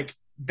sort of like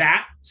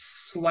that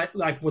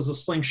was a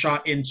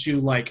slingshot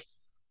into like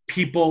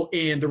people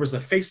there was a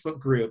Facebook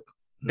group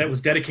that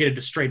was dedicated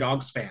to Stray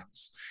Dogs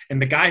fans.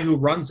 And the guy who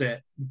runs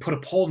it put a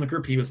poll in the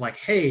group. He was like,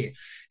 hey,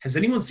 has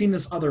anyone seen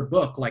this other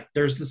book? Like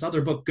there's this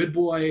other book, Good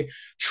Boy.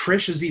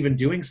 Trish is even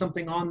doing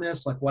something on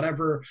this, like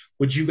whatever.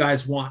 Would you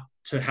guys want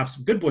to have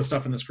some Good Boy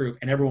stuff in this group?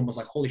 And everyone was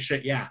like, holy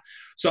shit, yeah.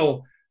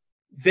 So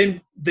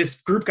then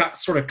this group got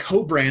sort of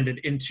co-branded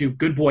into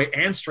Good Boy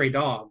and Stray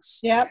Dogs.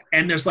 Yep.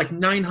 And there's like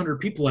 900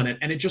 people in it.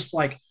 And it just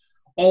like,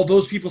 all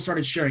those people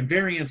started sharing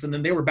variants, and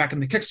then they were back in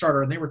the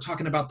Kickstarter and they were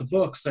talking about the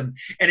books. And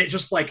it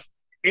just like,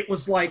 it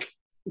was like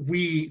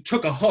we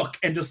took a hook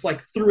and just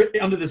like threw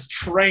it onto this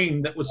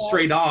train that was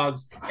Stray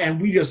Dogs, and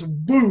we just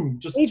boom,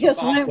 we just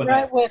went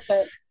right with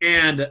it.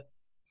 And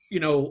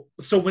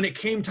so when it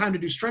came time to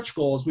do stretch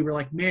goals, we were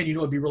like, man,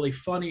 it'd be really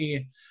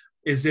funny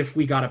is if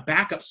we got a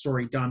backup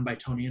story done by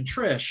Tony and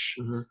Trish.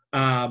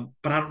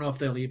 But I don't know if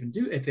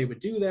they would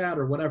do that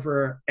or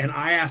whatever. And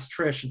I asked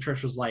Trish, and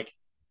Trish was like,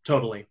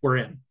 totally, we're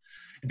in.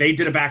 They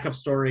did a backup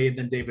story, and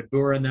then David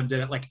Boer and them did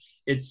it. Like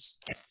it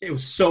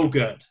was so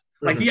good.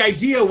 Like the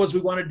idea was we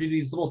wanted to do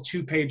these little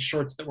 2-page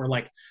shorts that were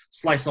like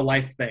slice of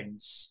life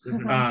things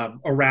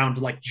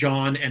around like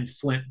John and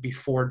Flint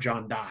before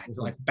John died,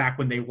 like back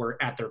when they were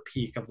at their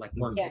peak of like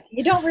working. Yeah,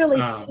 you don't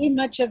really see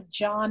much of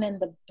John in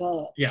the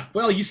book. Yeah,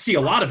 well, you see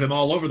a lot of him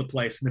all over the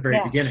place in the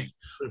very beginning,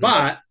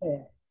 but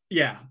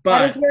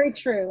that is very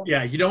true.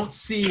 Yeah, you don't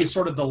see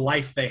sort of the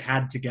life they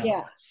had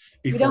together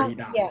before he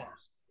died. Yeah,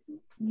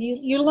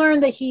 you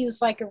learn that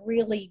he's like a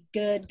really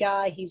good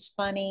guy. He's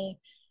funny.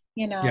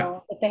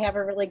 That they have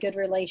a really good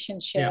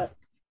relationship.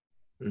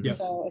 Yeah.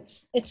 So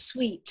it's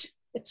sweet.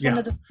 It's one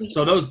of the sweet.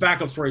 So those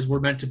backup stories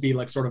were meant to be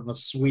like sort of a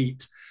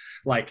sweet,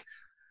 like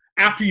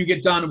after you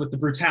get done with the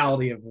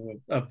brutality of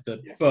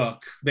the Yes.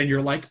 book, then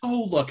you're like,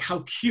 oh, look how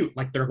cute.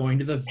 Like they're going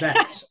to the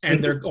vet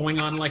and they're going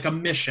on like a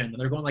mission and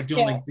they're going like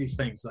doing like these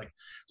things. Like,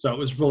 so it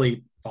was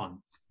really fun.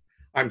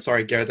 I'm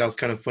sorry, Garrett, that was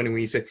kind of funny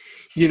when you said,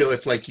 you know,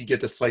 it's like you get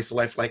the slice of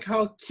life, like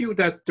how cute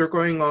that they're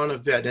going on a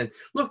vet, and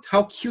look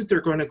how cute they're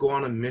going to go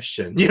on a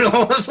mission. You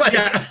know, it's like,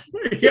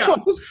 Yeah.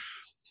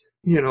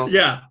 You know,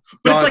 Yeah,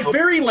 but it's like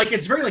very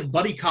like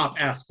buddy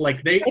cop-esque.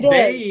 Like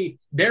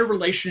their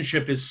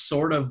relationship is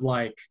sort of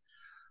like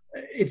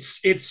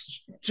it's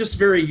just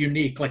very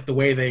unique. Like the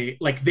way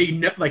they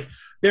know, like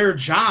their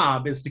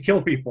job is to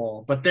kill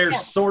people, but they're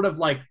sort of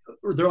like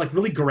they're like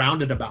really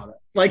grounded about it.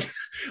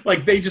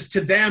 Like they just,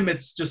 to them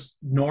it's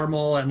just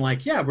normal, and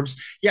like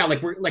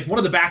we're like one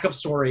of the backup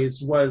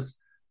stories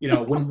was, you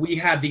know, when we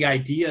had the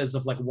ideas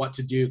of like what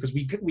to do, because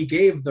we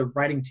gave the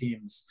writing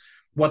teams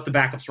what the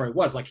backup story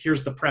was. Like,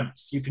 here's the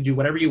premise. You can do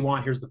whatever you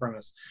want. Here's the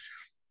premise.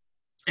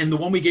 And the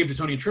one we gave to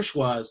Tony and Trish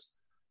was,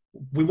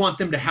 we want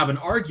them to have an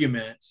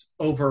argument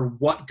over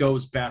what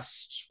goes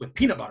best with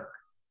peanut butter.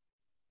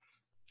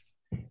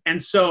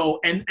 And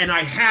so, and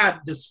I had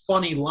this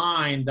funny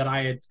line that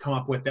I had come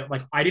up with that,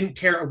 like, I didn't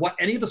care what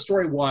any of the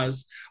story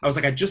was. I was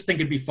like, I just think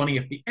it'd be funny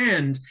at the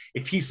end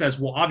if he says,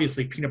 well,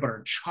 obviously peanut butter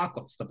and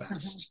chocolate's the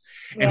best.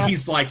 Mm-hmm. And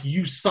he's like,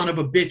 you son of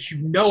a bitch, you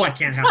know I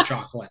can't have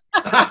chocolate.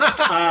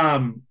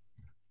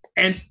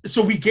 And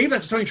so we gave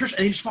that to Tony and Trish,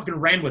 and they just fucking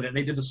ran with it. And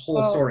they did this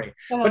whole story.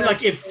 But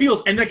like, it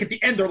feels, and like at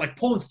the end, they're like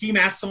pulling ski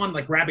masks on,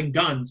 like grabbing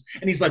guns.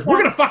 And he's like, we're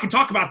going to fucking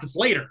talk about this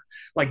later.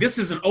 Like, this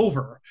isn't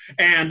over.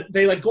 And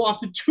they like go off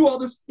to do all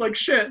this like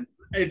shit.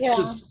 It's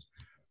just,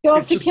 go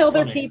off to kill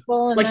their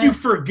people. And like, you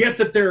forget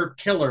that they're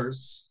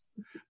killers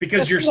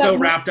because you're so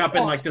wrapped up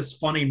in like this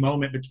funny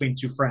moment between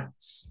two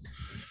friends.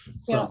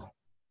 So,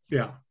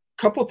 yeah.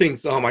 Couple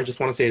things I just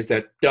want to say is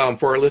that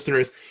for our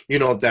listeners, you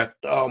know, that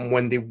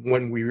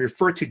when we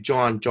refer to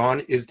John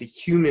is the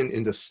human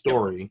in the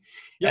story,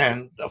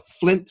 and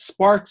Flint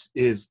Sparks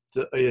is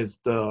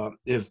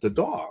the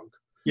dog,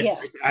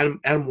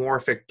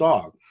 anamorphic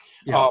dog.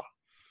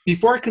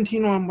 Before I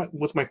continue on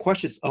with my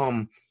questions,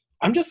 I'm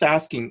just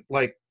asking,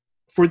 like,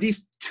 for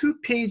these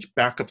 2-page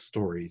backup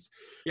stories,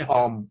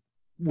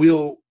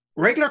 will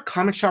regular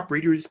comic shop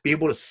readers be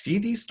able to see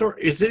these stories?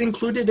 Is it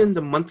included in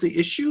the monthly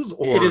issues,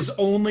 or it is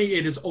only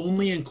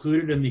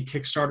included in the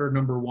Kickstarter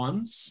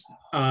 #1s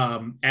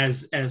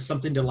as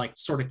something to like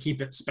sort of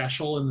keep it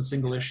special in the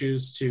single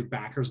issues to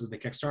backers of the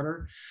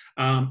Kickstarter.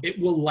 It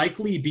will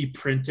likely be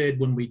printed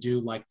when we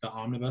do like the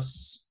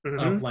omnibus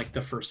of like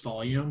the first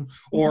volume,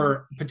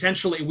 or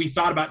potentially we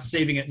thought about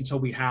saving it until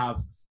we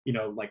have, you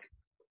know, like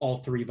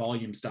all 3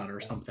 volumes done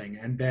or something,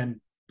 and then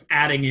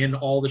adding in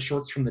all the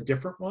shorts from the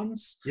different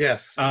ones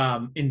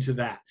into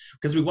that,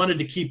 because we wanted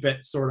to keep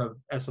it sort of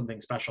as something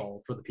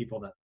special for the people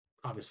that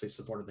obviously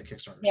supported the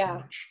Kickstarter so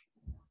much.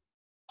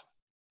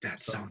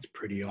 That sounds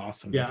pretty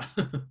awesome. Yeah.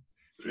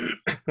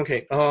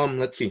 Okay,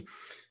 let's see.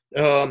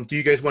 Do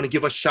you guys want to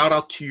give a shout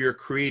out to your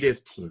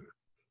creative team?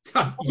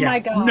 Oh my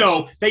gosh.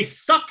 No, they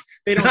suck.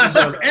 They don't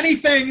deserve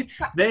anything.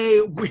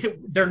 They're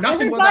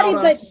nothing Everybody without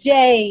but us.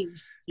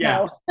 Dave.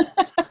 Yeah.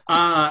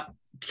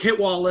 Kit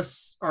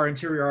Wallace, our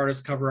interior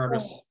artist, cover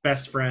artist,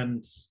 best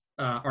friend,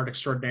 art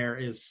extraordinaire,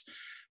 is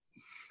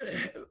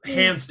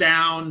hands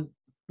down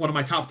one of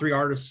my top 3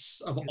 artists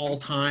of all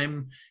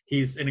time.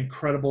 He's an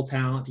incredible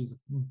talent. He's a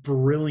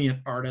brilliant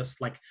artist.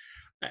 Like,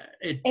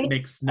 it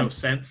makes no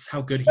sense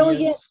how good he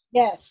is.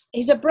 Yes,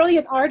 he's a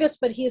brilliant artist,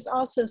 but he is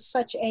also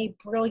such a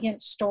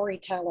brilliant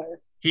storyteller.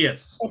 He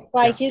is. It's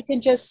like you can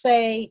just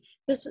say,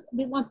 "This,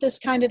 we want this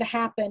kind of to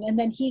happen," and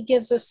then he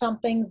gives us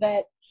something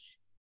that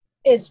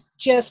is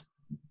just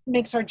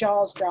makes our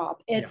jaws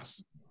drop.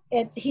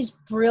 He's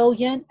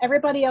brilliant.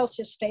 Everybody else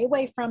just stay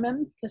away from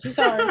him because he's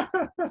hard.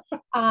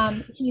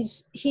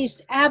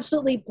 He's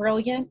absolutely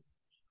brilliant.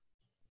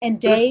 And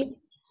Dave,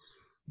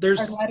 our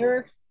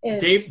letterer,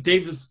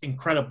 Dave is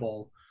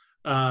incredible.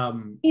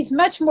 He's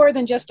much more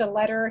than just a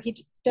letterer. He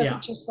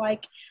doesn't just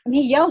like, I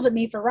mean, he yells at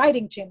me for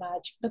writing too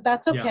much, but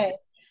that's okay.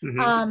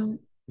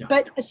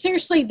 But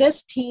seriously,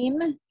 this team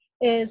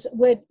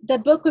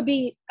the book would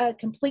be a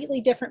completely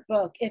different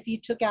book if you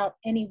took out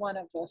any one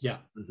of us.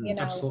 You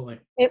know, absolutely.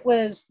 It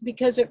was,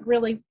 because it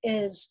really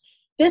is.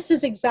 This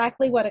is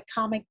exactly what a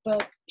comic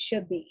book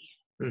should be.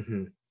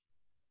 You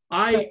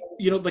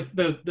know, like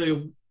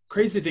the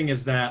crazy thing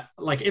is that,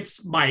 like,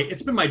 it's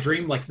been my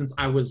dream, like, since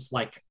I was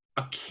like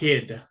a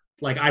kid.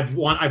 Like, I've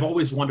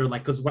always wondered,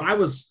 like, because when I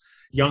was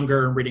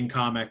younger and reading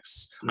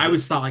comics, I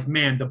always thought, like,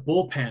 man, the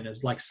bullpen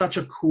is like such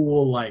a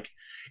cool, like,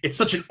 it's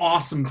such an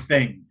awesome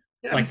thing.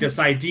 Like, this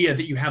idea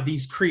that you have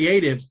these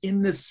creatives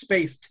in this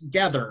space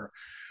together,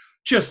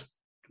 just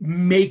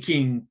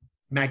making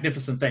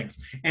magnificent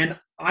things. And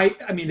I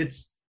mean,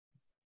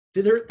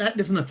 that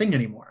isn't a thing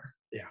anymore.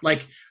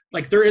 Like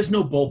there is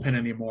no bullpen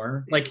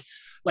anymore. Like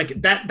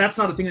that's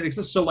not a thing that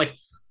exists. So, like,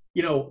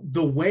 you know,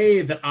 the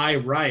way that I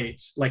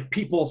write, like,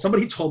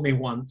 somebody told me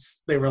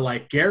once, they were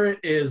like, Garrett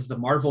is the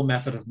Marvel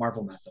method of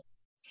Marvel method.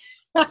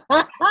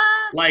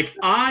 Like,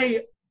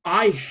 I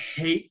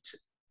hate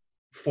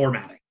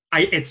formatting.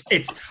 it's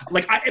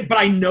like but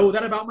I know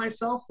that about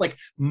myself. Like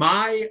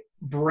my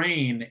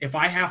brain, if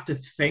I have to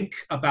think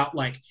about,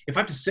 like, if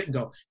I have to sit and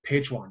go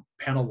page 1,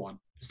 panel 1,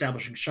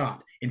 establishing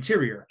shot,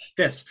 interior,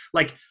 this,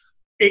 like,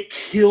 it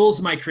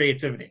kills my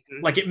creativity.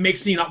 Like it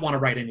makes me not want to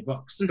write any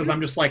books because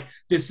I'm just like,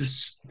 this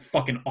is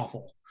fucking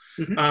awful.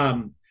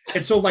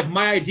 And so like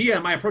my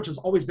approach has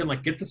always been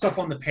like, get the stuff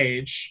on the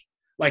page.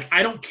 Like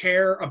I don't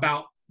care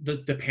about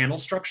the panel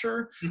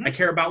structure. I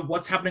care about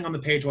what's happening on the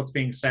page, what's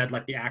being said,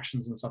 like the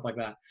actions and stuff like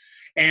that.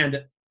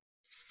 And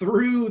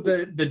through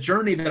the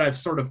journey that I've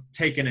sort of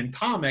taken in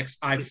comics,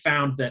 I've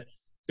found that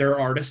there are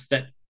artists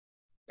that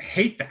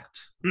hate that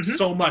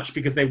so much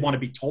because they want to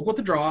be told what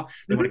to draw,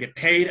 they want to get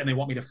paid, and they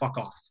want me to fuck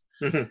off.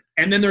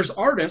 And then there's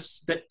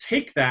artists that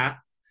take that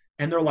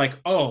and they're like,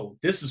 oh,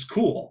 this is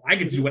cool. I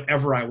can do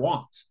whatever I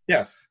want.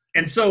 Yes.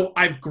 And so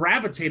I've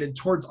gravitated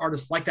towards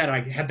artists like that.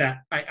 I had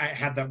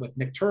that with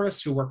Nick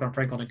Turris, who worked on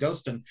Franklin and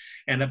Ghost and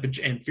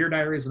Fear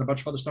Diaries and a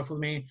bunch of other stuff with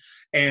me.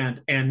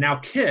 And now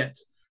Kit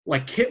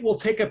will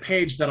take a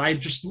page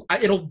that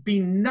it'll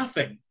be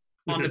nothing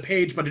on the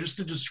page, but just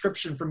a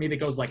description for me that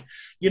goes like,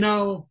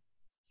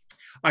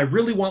 I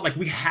really want, like,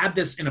 we had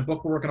this in a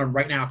book we're working on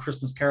right now,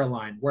 Christmas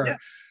Caroline, where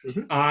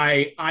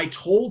I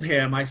told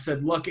him, I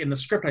said, look, in the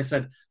script, I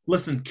said,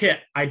 listen,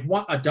 Kit, I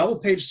want a double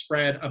page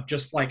spread of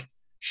just like,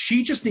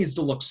 she just needs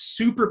to look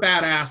super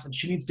badass, and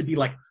she needs to be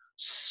like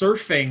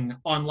surfing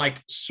on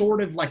like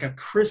sort of like a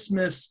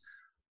Christmas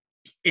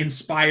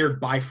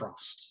inspired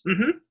Bifrost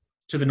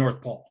to the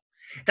North Pole.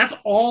 That's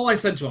all I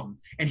said to him.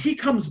 And he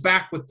comes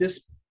back with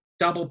this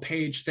double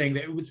page thing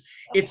that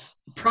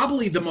it's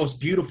probably the most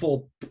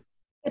beautiful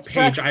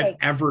page I've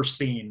ever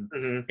seen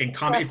in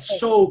comic. It's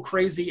so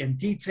crazy and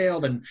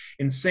detailed and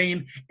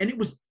insane. And it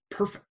was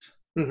perfect.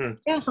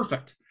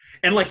 Perfect.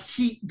 And like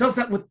he does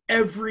that with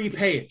every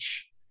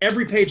page.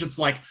 Every page, it's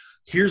like,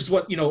 here's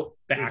what, the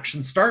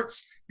action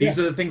starts. These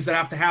are the things that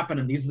have to happen.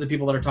 And these are the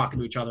people that are talking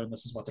to each other. And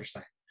this is what they're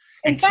saying.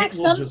 In fact,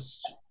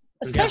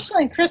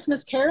 especially in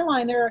Christmas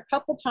Caroline, there are a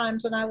couple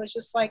times when I was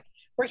just like,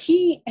 where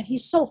he's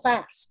so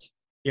fast.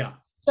 Yeah.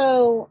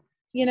 So,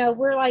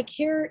 we're like,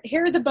 here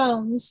are the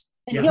bones,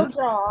 and he'll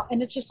draw.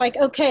 And it's just like,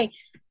 okay,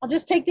 I'll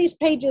just take these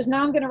pages.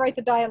 Now I'm going to write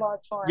the dialogue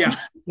for him.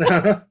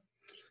 Yeah.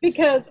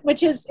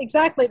 which is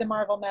exactly the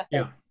Marvel method.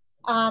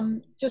 Yeah.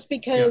 Just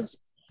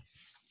because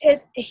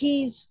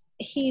he's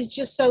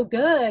just so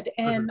good.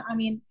 And I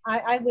mean,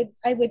 I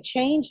would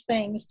change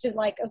things to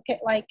like, okay,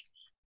 like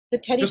the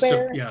teddy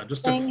bear to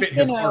fit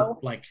his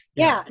art, like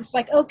it's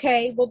like,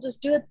 okay, we'll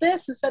just do it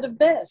this instead of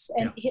this,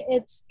 and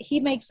he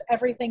makes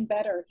everything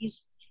better.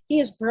 He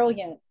is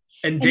brilliant.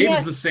 And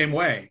Dave's the same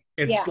way.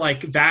 It's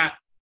like that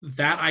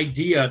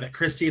idea that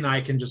Christy and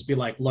I can just be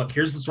like, look,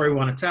 here's the story we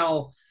want to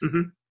tell,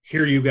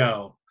 here you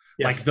go.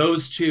 Like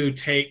those two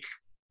take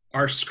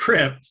our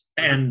script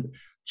and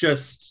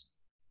just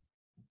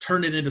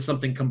turn it into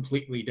something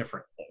completely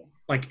different.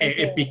 Like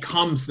it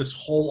becomes this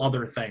whole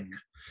other thing.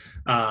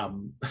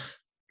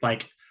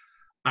 Like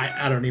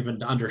I don't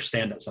even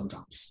understand it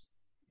sometimes.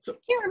 So I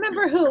can't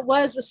remember who it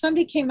was, but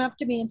somebody came up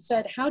to me and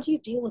said, how do you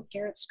deal with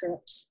Garrett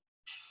scripts?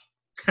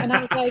 And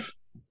I was like,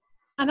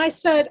 and I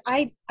said,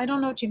 I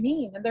don't know what you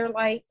mean. And they're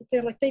like,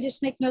 they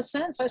just make no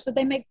sense. I said,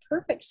 they make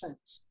perfect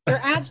sense.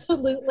 They're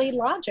absolutely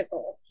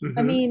logical.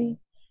 I mean,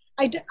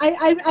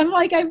 I'm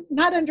like, I'm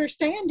not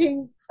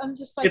understanding. I'm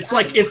just like,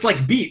 it's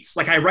like beats.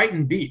 Like I write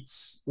in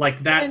beats.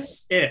 Like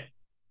that's it.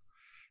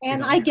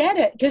 And I get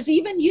it, because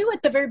even you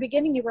at the very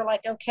beginning, you were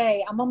like,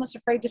 okay, I'm almost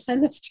afraid to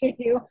send this to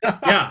you.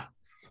 Yeah.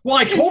 Well,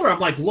 I told her,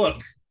 I'm like,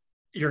 look,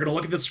 you're going to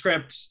look at the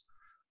script.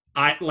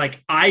 I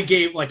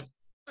gave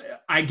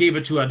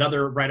it to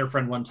another writer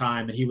friend one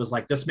time, and he was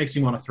like, this makes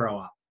me want to throw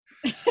up.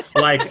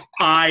 Like,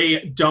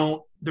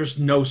 there's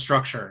no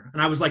structure.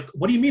 And I was like,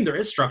 what do you mean there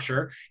is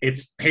structure?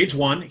 It's page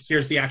 1.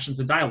 Here's the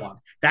actions and dialogue.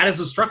 That is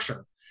a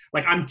structure.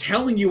 Like, I'm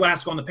telling you what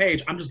has to go on the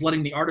page. I'm just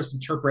letting the artist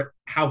interpret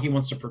how he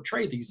wants to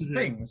portray these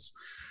things.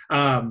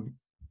 And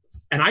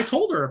I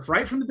told her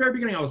right from the very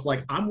beginning, I was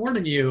like, I'm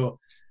warning you,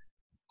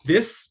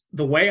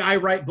 the way I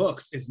write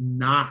books is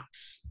not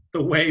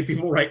the way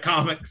people write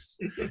comics.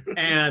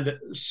 And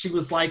she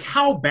was like,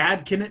 how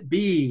bad can it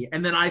be?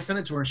 And then I sent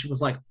it to her and she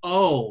was like,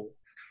 oh,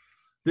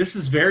 this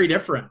is very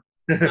different.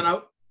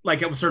 And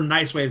it was her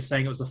nice way of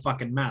saying it was a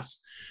fucking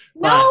mess.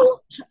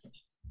 No,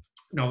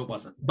 it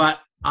wasn't.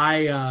 But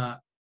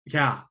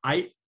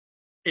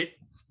it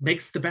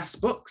makes the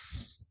best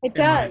books. It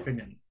does. My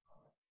opinion.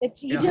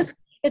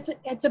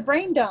 It's a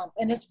brain dump,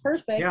 and it's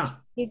perfect. Yeah.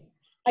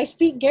 I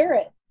speak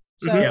Garrett.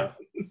 So,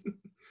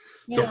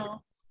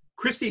 So,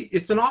 Christy,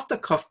 it's an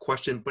off-the-cuff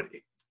question, but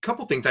a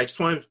couple things. I just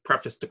want to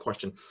preface the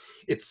question.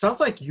 It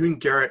sounds like you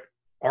and Garrett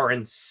are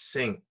in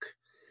sync.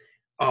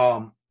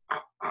 Do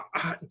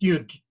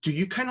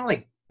you kind of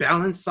like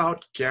balance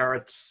out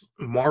Garrett's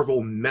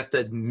Marvel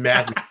method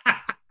madness?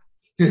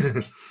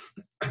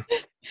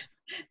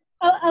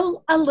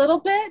 A little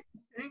bit.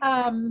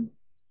 I'm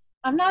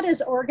not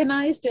as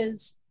organized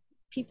as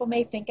people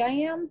may think I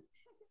am.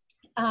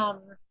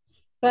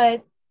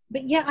 But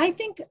yeah, I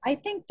think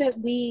that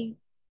we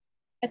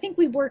I think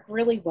we work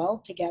really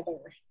well together.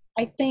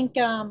 I think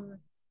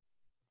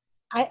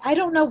I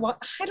don't know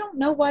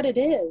what it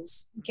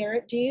is,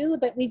 Garrett. Do you?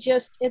 That we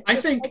just it's I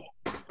just think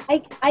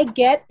I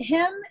get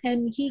him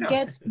and he Yeah.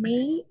 gets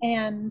me,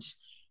 and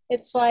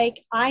it's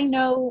like I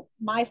know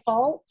my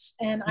faults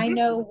and I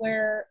know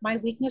where my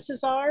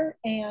weaknesses are,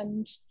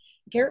 and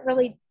Garrett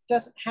really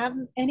doesn't have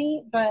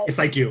any, but yes,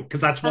 I do, because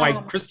that's why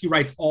Um, Christy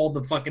writes all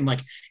the fucking like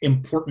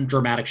important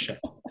dramatic shit.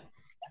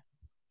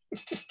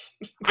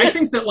 I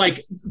think that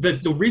like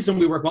the reason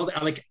we work well,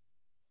 like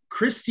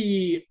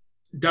Christy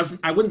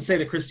doesn't, I wouldn't say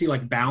that Christy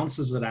like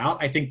balances it out.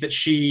 I think that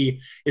she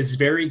is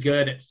very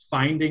good at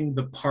finding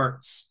the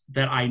parts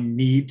that I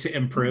need to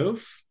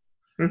improve.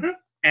 Mhm.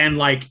 And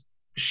like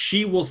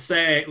she will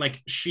say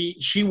like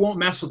she won't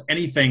mess with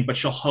anything, but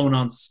she'll hone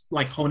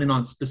in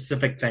on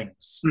specific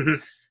things.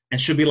 Mhm. And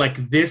she'll be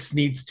like, this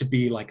needs to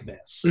be like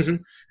this.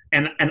 Mhm.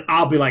 And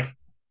I'll be like,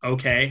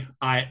 okay,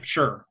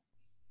 sure.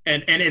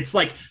 And it's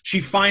like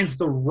she finds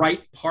the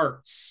right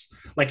parts.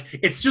 Like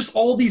it's just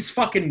all these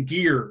fucking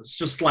gears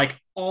just like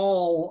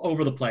all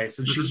over the place,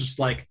 and she's just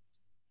like,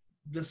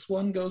 this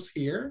one goes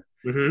here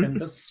Mhm.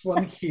 and this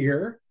one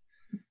here,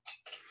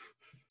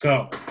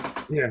 go.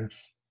 Yeah.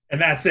 And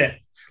that's it.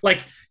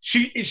 Like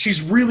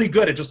she's really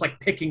good at just like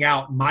picking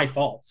out my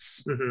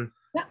faults Mhm.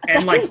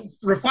 and like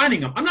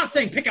refining them. I'm not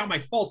saying pick out my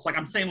faults, like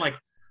I'm saying like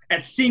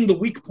at seeing the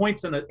weak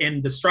points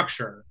in the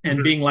structure and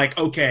Mhm. being like,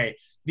 okay,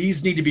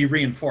 these need to be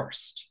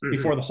reinforced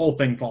before the whole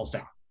thing falls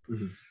down.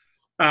 Mhm.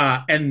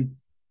 And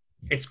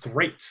it's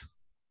great.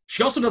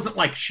 She also doesn't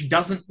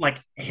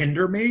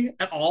hinder me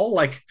at all.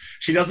 Like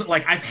she doesn't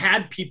like, I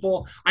had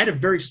a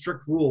very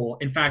strict rule.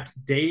 In fact,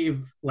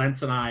 Dave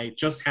Lentz and I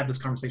just had this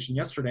conversation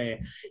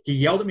yesterday. He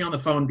yelled at me on the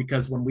phone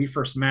because when we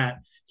first met,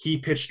 he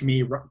pitched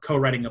me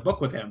co-writing a book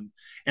with him.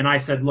 And I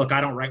said, look, I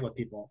don't write with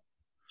people.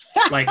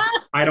 Like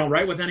I don't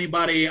write with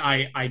anybody.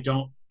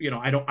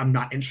 I'm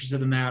not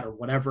interested in that or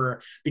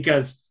whatever,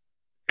 because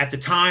at the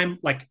time,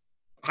 like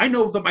I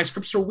know that my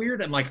scripts are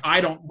weird and like I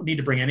don't need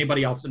to bring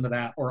anybody else into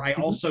that. Or I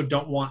also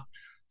don't want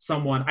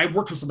I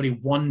worked with somebody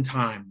one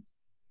time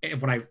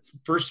when I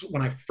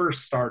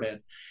first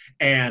started,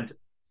 and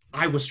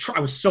I was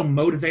so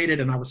motivated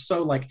and I was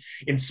so like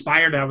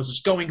inspired, and I was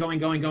just going,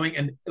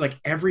 and like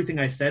everything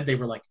I said, they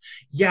were like,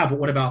 yeah, but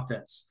what about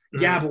this?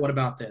 Yeah, but what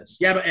about this?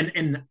 Yeah, but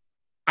and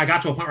I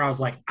got to a point where I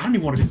was like, I don't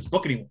even want to do this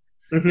book anymore.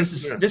 Mhm.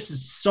 This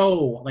is so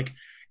like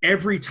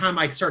every time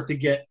I start to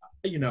get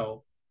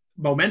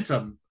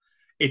momentum,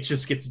 it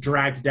just gets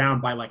dragged down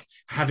by like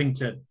having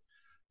to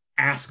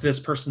ask this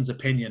person's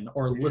opinion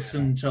or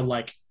listen to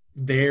like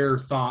their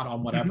thought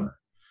on whatever.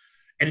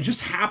 And it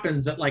just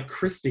happens that like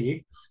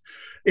Christy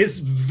is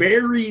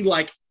very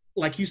like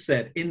you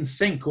said, in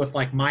sync with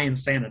like my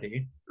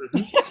insanity.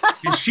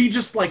 And she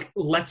just like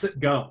lets it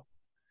go.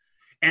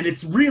 And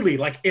it's really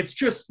like, it's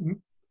just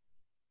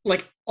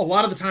like a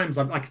lot of the times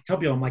I'm like, tell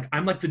people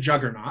I'm like the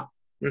juggernaut.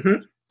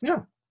 Mhm.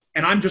 Yeah.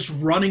 And I'm just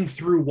running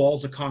through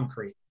walls of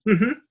concrete.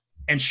 Mhm.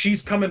 And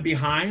she's coming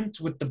behind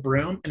with the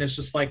broom, and it's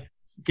just like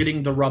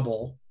getting the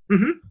rubble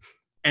Mhm.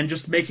 and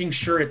just making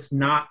sure it's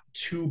not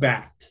too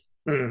bad.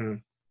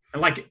 Mhm.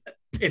 And like,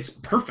 it's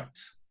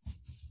perfect.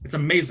 It's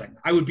amazing.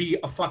 I would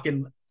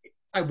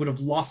have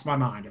lost my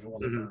mind if it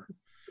wasn't for her.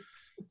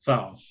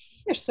 So.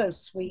 You're so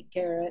sweet,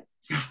 Garrett.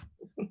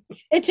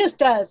 It just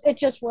does. It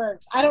just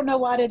works. I don't know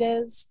what it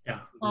is, Yeah.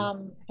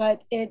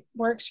 but it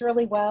works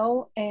really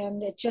well,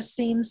 and it just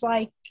seems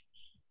like,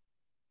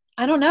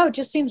 I don't know, it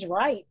just seems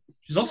right.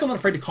 She's also not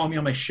afraid to call me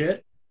on my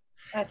shit.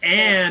 That's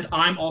And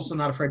I'm also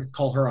not afraid to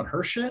call her on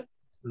her shit.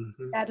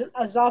 Mhm. that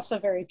is also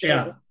very true.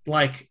 Yeah.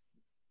 Like,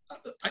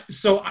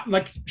 so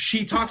like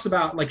she talks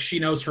about like she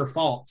knows her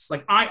faults.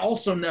 Like I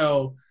also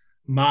know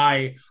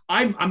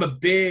I'm a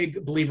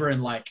big believer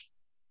in like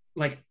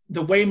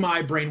the way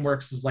my brain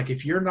works is like,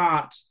 if you're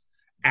not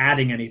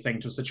adding anything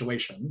to a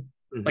situation,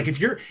 Mhm. like if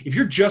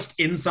you're just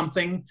in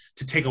something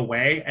to take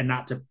away and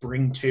not to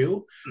bring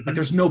to, like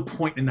there's no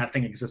point in that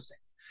thing existing.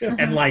 Yeah.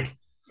 And like,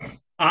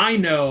 I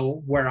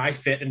know where I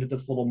fit into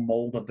this little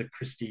mold of the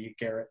Christy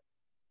Garrett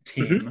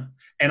team.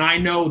 And I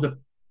know the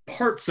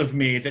parts of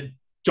me that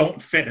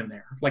don't fit in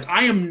there. Like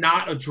I am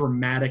not a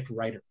dramatic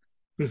writer.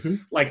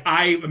 Mhm. Like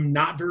I am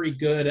not very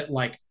good at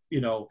like,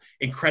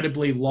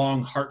 incredibly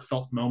long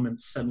heartfelt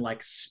moments and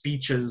like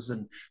speeches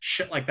and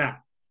shit like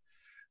that.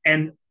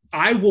 And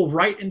I will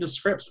write into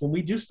scripts when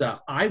we do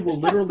stuff. I will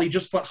literally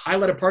just put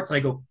highlighted parts and I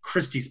go,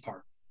 Christy's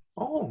part.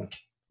 Oh.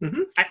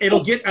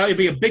 It'll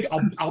be a big,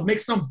 I'll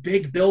make some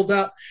big build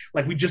up.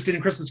 Like we just did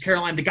in Christmas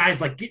Caroline. The guy's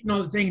like getting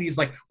on the thing and he's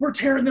like, we're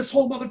tearing this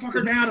whole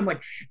motherfucker down. I'm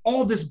like,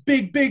 all this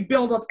big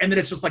build up. And then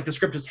it's just like the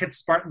script just hits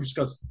Spartan and just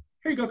goes,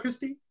 here you go,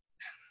 Christy.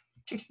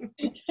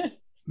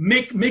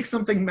 Make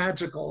something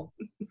magical.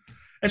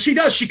 And she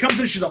does. She comes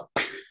in and she's like,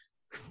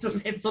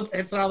 just hits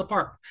it out of the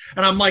park.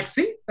 And I'm like,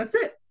 see, that's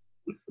it.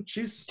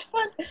 She's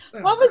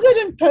What was it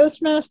in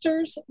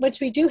Postmasters, which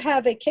we do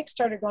have a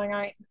Kickstarter going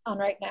on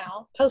right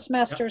now,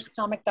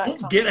 postmasterscomic.com.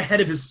 Don't get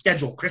ahead of his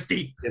schedule,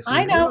 Christy. Yes,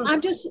 I know, we do.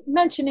 I'm just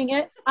mentioning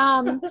it.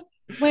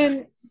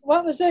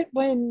 What was it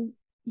when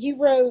you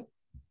wrote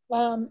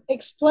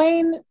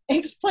explain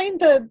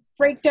the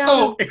breakdown.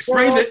 Oh,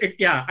 explain it.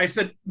 Yeah, I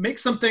said write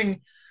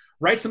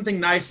something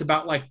nice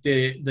about like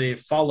the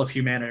fall of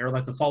humanity or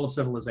like the fall of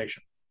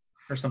civilization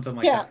or something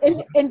like that.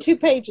 Yeah, in 2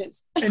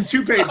 pages. In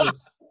 2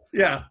 pages.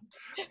 Yeah.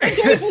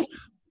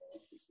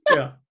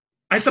 Yeah.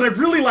 I said I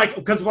really like,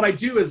 because what I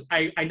do is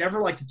I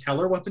never like to tell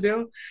her what to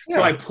do. Yeah.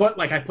 So I put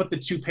the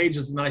 2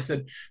 pages and then I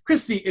said,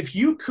 Christy, if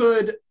you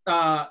could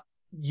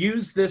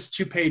use this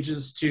 2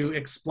 pages to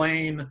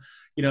explain,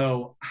 you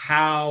know,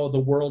 how the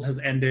world has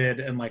ended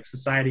and like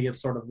society has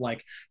sort of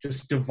like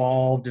just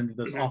devolved into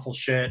this awful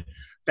shit.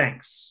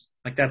 Thanks.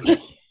 Like that's it.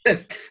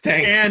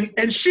 Thanks.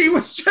 And she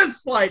was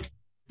just like,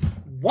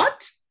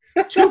 what?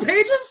 2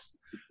 pages?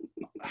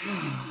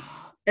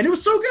 And it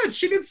was so good.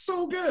 She did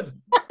so good.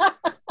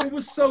 It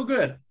was so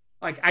good.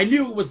 Like I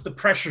knew it was the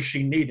pressure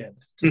she needed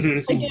to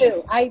succeed.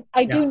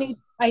 I do.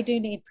 I do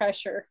need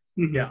pressure.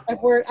 Yeah.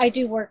 I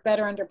do work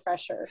better under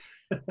pressure.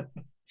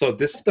 So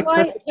this is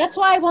that's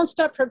why I won't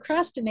stop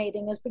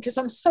procrastinating, is because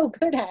I'm so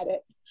good at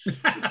it.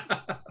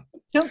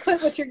 Don't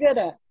quit what you're good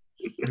at.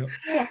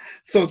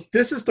 So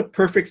this is the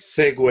perfect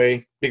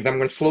segue, because I'm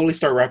going to slowly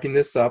start wrapping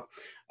this up.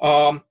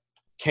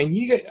 Can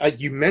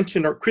you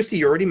mentioned, or Christy,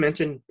 you already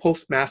mentioned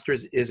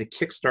Postmasters is a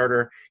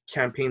Kickstarter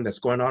campaign that's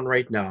going on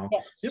right now.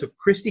 Yes. So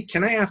Christy,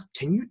 can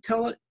you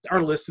tell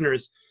our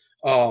listeners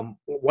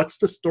what's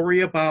the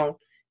story about?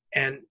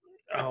 And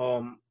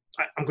I'm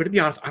going to be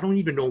honest, I don't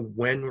even know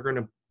when we're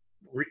going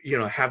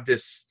to have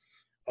this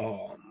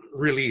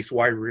release,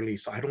 wide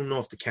release. I don't know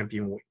if the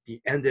campaign will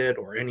be ended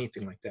or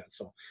anything like that.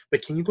 So,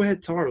 but can you go ahead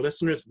and tell our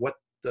listeners what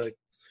the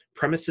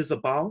premise is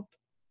about?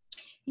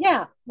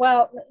 Yeah,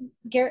 well,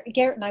 Garrett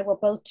and I will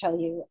both tell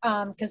you,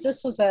 because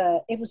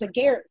it was a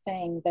Garrett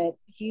thing, that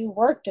you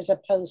worked as a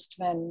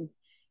postman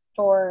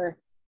for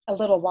a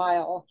little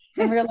while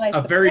and realized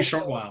a very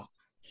short while.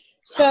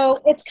 So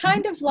it's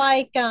kind of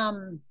like,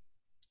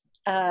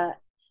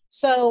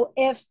 so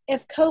if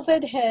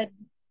COVID had,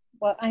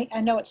 well, I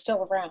know it's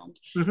still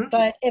around,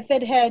 but if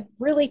it had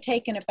really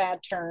taken a bad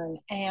turn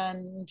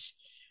and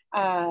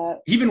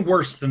even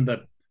worse than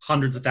the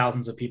hundreds of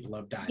thousands of people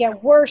have died. Yeah,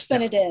 worse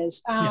than it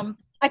is.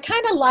 I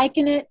kind of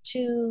liken it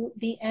to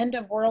the end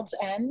of World's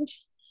End,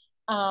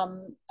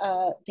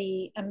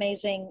 the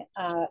amazing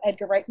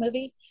Edgar Wright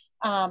movie,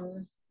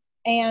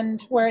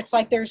 and where it's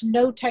like there's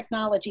no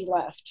technology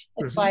left.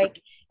 It's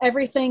like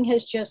everything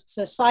has just,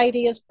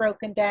 society is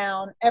broken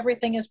down,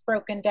 everything is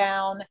broken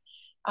down,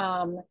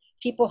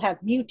 people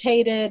have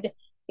mutated,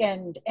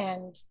 and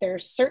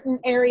there's certain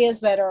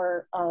areas that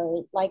are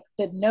like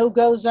the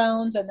no-go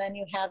zones, and then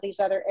you have these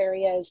other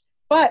areas.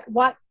 But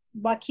what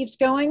keeps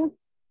going?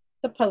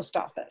 The post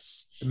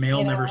office. The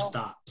mail never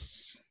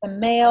stops. The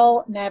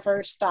mail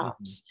never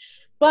stops.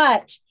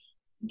 But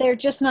they're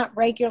just not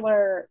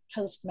regular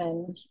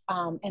postmen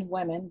and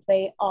women.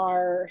 They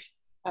are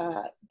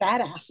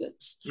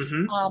badasses.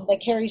 They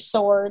carry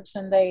swords,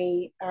 and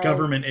they are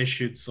government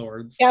issued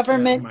swords.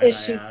 Government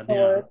issued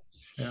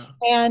swords. Yeah.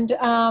 And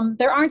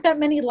there aren't that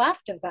many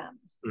left of them.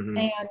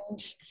 And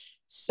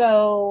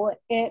so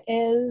it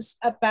is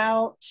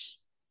about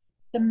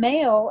the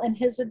mail and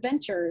his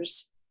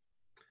adventures.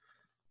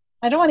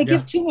 I don't want to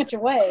give too much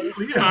away.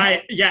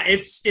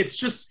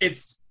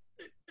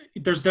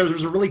 There's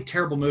a really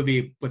terrible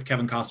movie with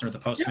Kevin Costner, The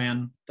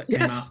Postman, that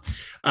came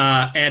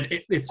out, and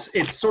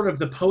it's sort of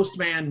the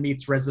Postman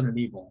meets Resident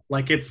Evil.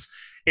 Like it's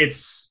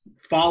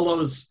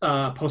follows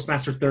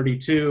Postmaster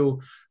 32,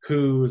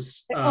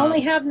 who's they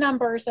only have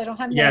numbers. They don't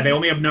have names. Yeah, they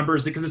only have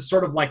numbers, because it's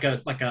sort of like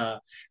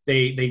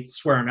they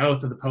swear an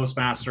oath to the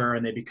postmaster,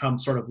 and they become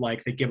sort of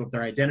like, they give up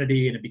their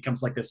identity, and it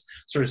becomes like this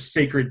sort of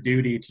sacred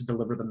duty to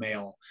deliver the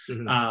mail.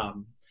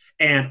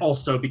 And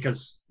also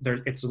because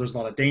there's a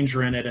lot of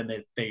danger in it, and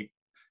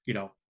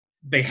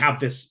they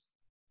have this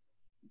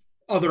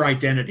other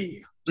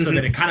identity, so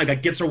that it kind of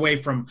like gets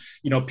away from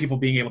people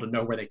being able to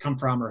know where they come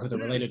from or who they're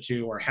related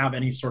to, or have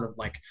any sort of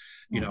like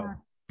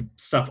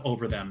stuff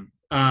over them.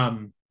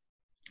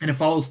 And it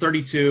follows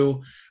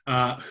 32,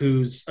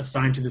 who's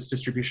assigned to this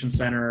distribution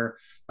center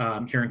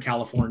here in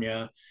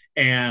California,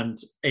 and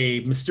a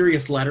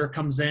mysterious letter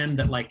comes in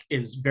that like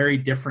is very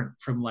different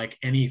from like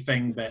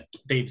anything that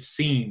they've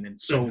seen in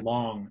so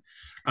long.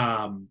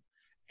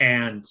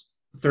 And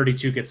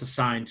 32 gets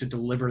assigned to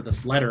deliver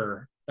this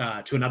letter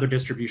to another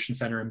distribution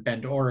center in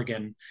Bend,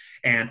 Oregon,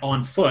 and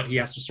on foot he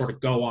has to sort of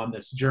go on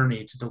this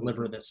journey to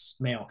deliver this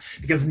mail,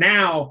 because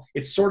now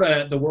it's sort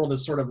of, the world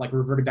is sort of like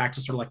reverted back to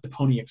sort of like the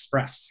Pony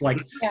Express.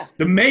 Like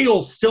the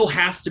mail still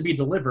has to be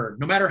delivered,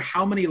 no matter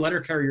how many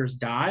letter carriers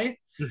die.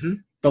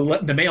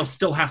 The mail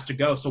still has to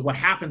go. So what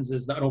happens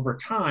is that over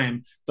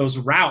time, those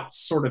routes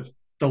sort of,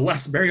 the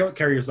less mail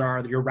carriers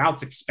are, your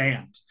routes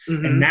expand,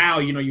 and now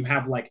you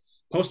have like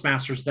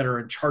postmasters that are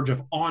in charge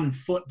of on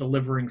foot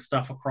delivering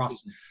stuff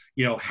across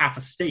half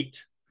a state.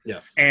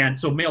 Yes. And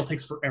so mail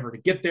takes forever to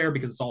get there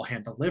because it's all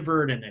hand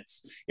delivered, and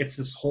it's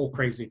this whole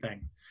crazy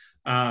thing.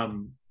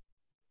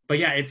 But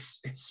yeah,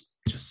 it's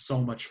just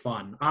so much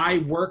fun. I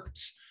worked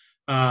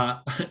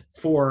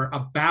for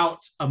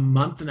about a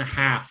month and a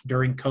half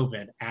during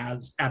COVID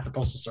at the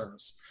Postal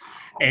Service.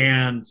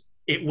 And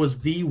it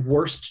was the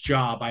worst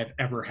job I've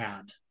ever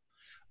had.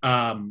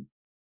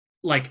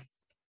 Like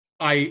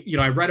I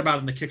read about it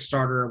in the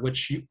Kickstarter,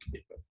 which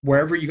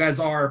wherever you guys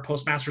are,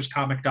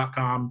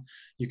 postmasterscomic.com,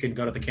 you can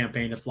go to the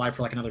campaign. It's live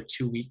for like another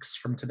 2 weeks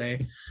from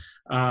today.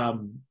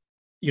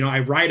 I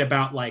write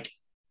about like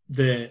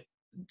the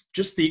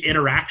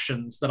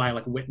interactions that I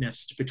like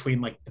witnessed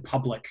between like the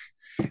public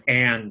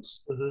and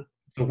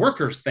the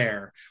workers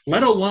there,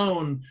 let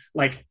alone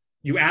like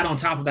you add on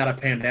top of that a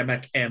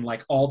pandemic and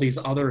like all these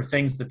other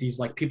things that these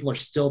like people are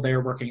still there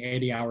working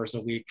 80 hours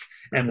a week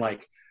and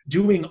like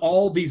doing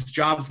all these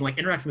jobs and like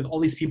interacting with all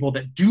these people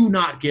that do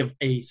not give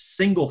a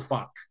single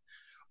fuck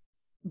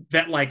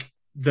that like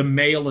the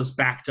mail is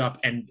backed up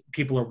and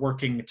people are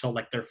working until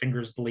like their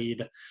fingers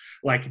bleed.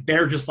 Like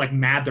they're just like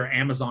mad their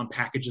Amazon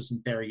package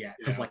isn't there yet.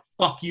 Because like,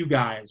 fuck you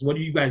guys. What are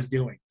you guys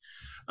doing?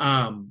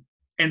 And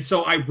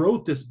so I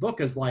wrote this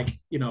book as like,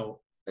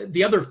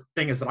 the other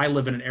thing is that I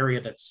live in an area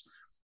that's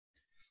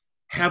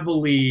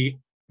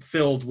heavily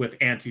filled with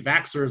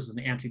anti-vaxxers and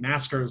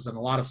anti-maskers and a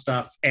lot of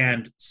stuff.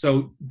 And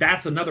so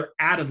that's another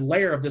added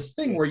layer of this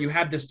thing where you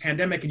have this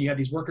pandemic and you have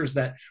these workers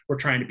that were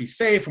trying to be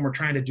safe and we're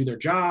trying to do their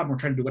job, and we're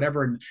trying to do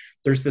whatever. And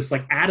there's this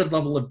like added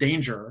level of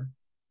danger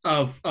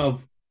of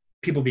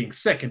people being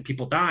sick and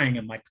people dying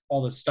and like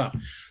all this stuff.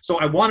 So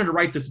I wanted to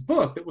write this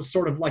book that was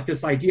sort of like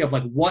this idea of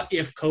like, what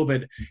if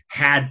COVID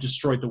had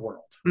destroyed the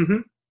world?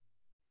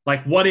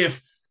 Like, what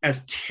if,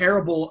 as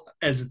terrible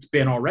as it's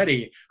been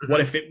already,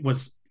 what if it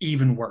was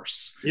even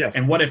worse? Yes.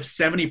 And what if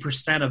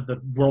 70% of the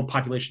world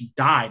population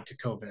died to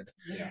COVID?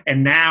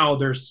 And now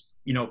there's,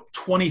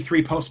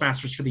 23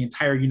 postmasters for the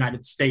entire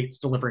United States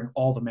delivering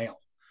all the mail.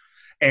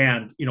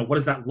 And, what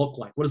does that look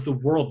like? What does the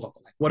world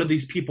look like? What are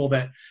these people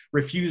that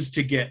refuse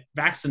to get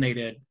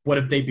vaccinated? What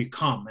have they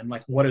become? And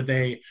like, what are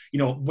they,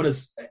 what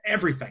is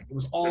everything? It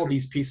was all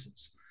these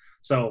pieces.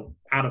 So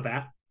out of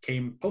that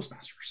came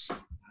Postmasters.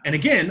 And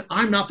again,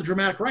 I'm not the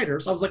dramatic writer.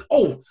 So I was like,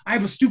 oh, I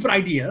have a stupid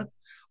idea.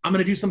 I'm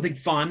going to do something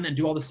fun and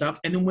do all this stuff.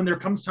 And then when there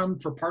comes time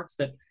for parts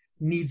that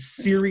need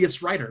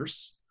serious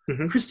writers,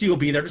 Christy will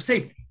be there to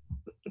save me.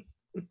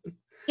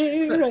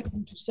 I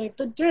come to save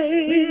the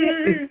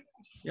day.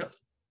 Yep.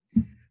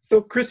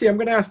 So, Christy, I'm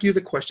going to ask you the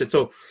question.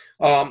 So,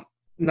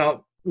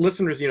 now,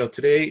 listeners,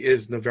 today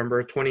is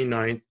November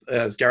 29th.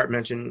 As Garrett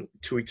mentioned,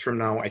 2 weeks from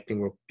now, I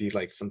think will be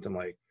like something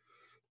like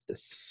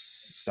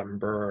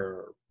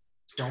December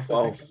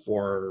 12th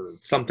or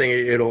something.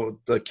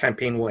 The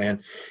campaign will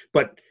end.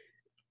 But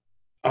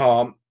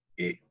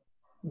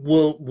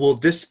will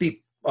this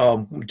be?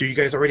 Do you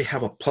guys already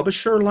have a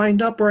publisher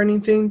lined up or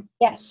anything?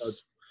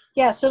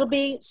 Yes, it'll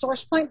be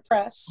SourcePoint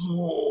Press.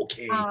 Oh,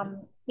 okay.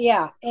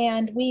 Yeah,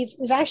 and we've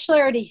actually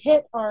already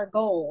hit our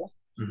goal.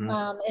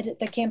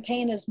 The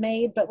campaign is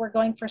made, but we're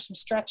going for some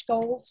stretch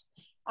goals.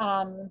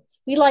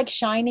 We like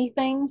shiny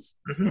things,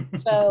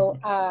 so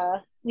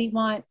we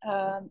want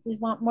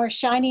more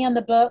shiny on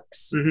the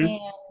books.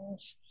 And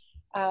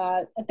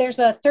there's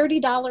a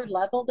 $30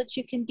 level that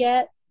you can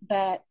get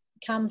that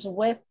comes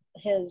with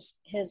his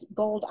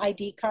gold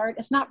ID card.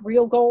 It's not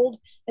real gold.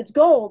 It's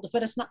gold,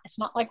 but it's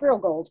not like real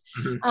gold.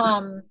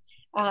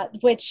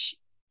 Which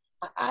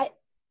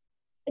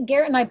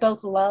Garrett and I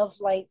both love,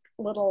 like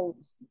little,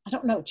 I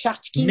don't know,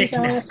 tchotchkes, I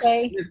want to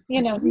say,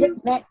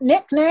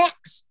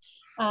 knickknacks,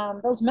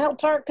 those metal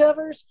tart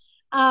covers.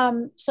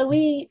 So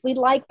we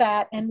like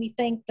that, and we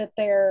think that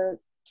they're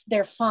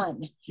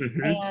fun.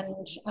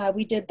 And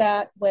we did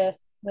that with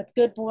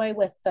Good Boy,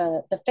 with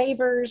the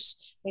Favors.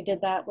 We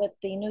did that with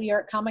the New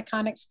York Comic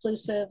Con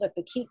exclusive, with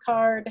the key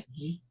card.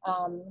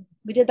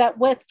 We did that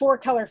with Four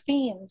Color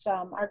Fiends,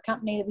 our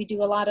company. We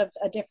do a lot of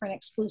different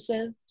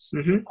exclusives.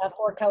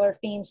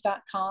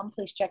 fourcolorfiends.com.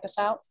 Please check us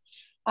out.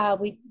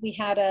 We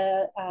had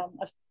a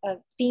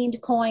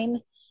Fiend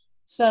coin.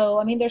 So,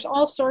 I mean, there's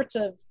all sorts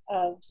of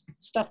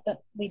stuff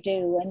that we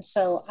do. And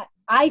so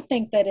I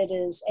think that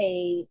it's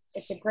a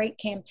great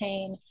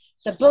campaign.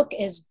 The book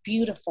is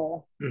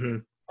beautiful.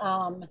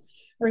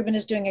 Ruben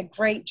is doing a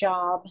great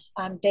job.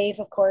 Dave,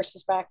 of course,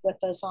 is back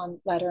with us on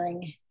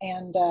lettering,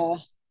 and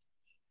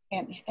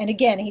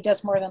again, he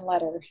does more than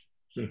letter.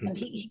 And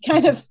he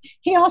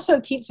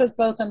also keeps us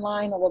both in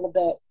line a little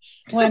bit.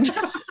 When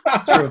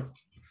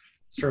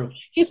It's true.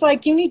 He's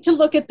like, you need to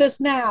look at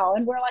this now,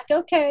 and we're like,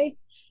 okay.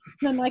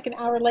 And then like an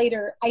hour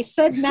later, I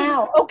said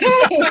now,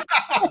 okay.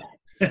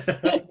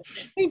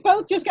 We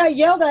both just got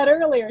yelled at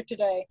earlier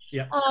today.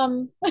 Yeah.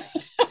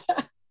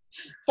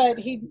 But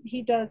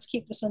he does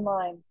keep us in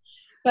line.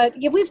 But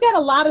yeah, we've got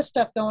a lot of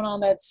stuff going on.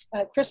 That's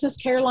Christmas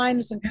Caroline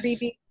is in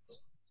preview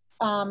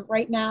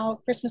right now.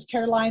 Christmas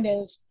Caroline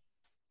is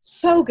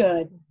so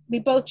good. We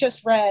both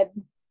just read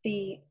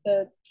the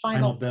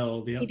final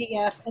build,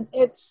 PDF, and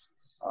it's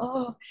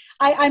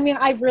I mean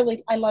I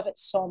love it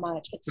so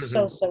much. It's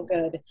so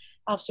good.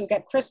 So we've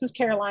got Christmas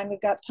Caroline,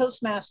 we've got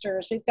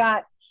Postmasters, we've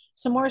got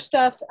some more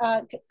stuff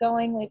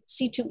going with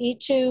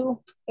C2E2,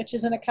 which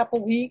is in a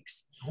couple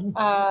weeks.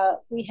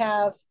 We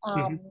have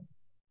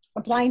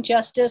a Blind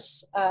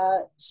Justice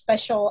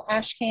special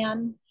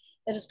ashcan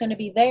that is going to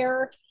be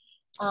there.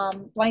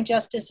 Blind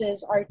Justice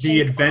is our The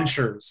take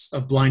Adventures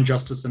of Blind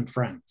Justice and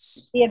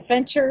Friends. The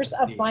Adventures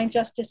of Blind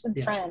Justice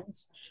and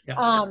Friends.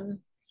 Yeah.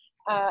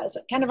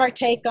 So kind of our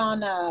take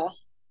on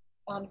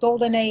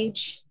Golden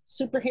Age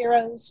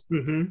superheroes,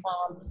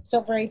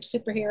 Silver Age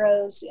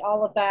superheroes,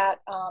 all of that,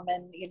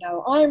 and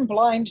I'm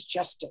Blind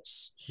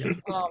Justice. Yeah.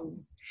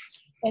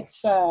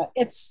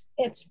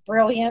 It's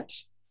brilliant,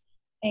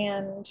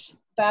 and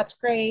that's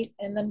great.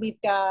 And then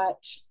we've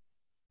got,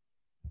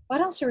 what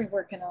else are we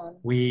working on?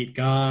 Wheat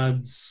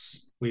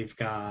Gods. We've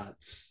got,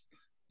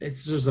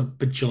 there's a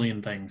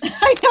bajillion things.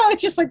 I know,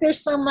 it's just like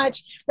there's so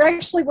much. We're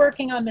actually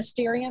working on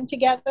Mysterium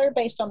together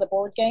based on the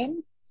board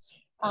game.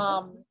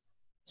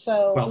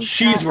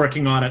 She's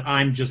working on it.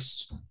 I'm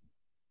just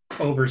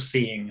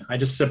overseeing. I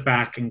just sit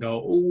back and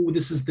go, oh,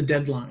 this is the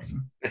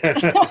deadline.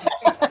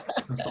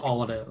 That's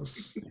all it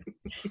is.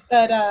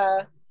 But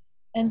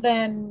and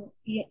then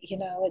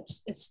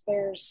it's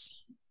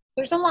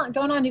there's a lot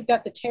going on. You've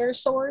got the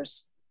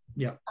pterosaurs.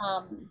 Yeah.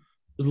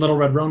 Little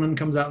Red Ronin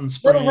comes out in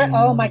spring.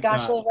 Oh my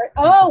gosh, Little Red.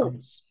 Oh,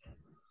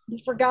 you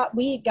forgot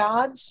We Eat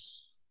Gods.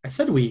 I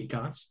said We Eat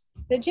Gods.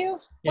 Did you?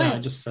 Yeah, when? I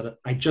just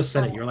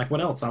said it. You're like,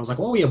 what else? I was like,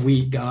 well, we have We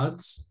Eat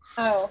Gods.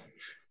 Oh.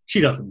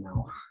 She doesn't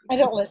know. I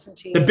don't listen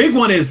to you. The big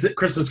one is that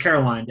Christmas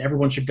Caroline.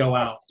 Everyone should go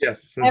out.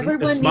 Yes. Everyone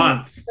this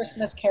month.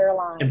 Christmas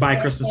Caroline. And buy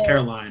Christmas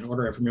Caroline.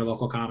 Order it from your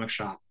local comic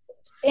shop.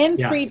 It's in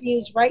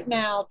previews right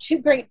now. 2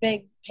 great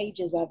big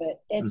pages of it.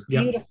 It's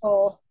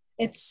beautiful.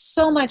 It's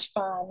so much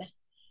fun.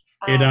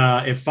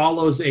 It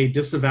follows a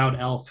disavowed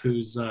elf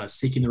who's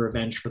seeking the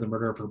revenge for the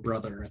murder of her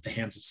brother at the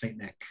hands of Saint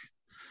Nick.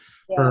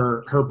 Yeah.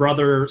 Her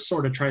brother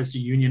sort of tries to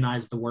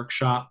unionize the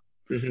workshop,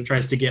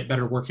 tries to get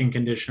better working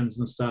conditions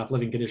and stuff,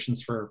 living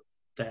conditions for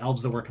the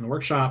elves that work in the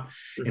workshop.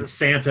 And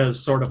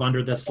Santa's sort of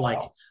under this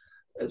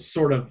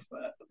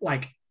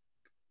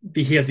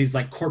he has these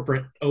like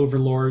corporate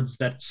overlords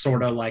that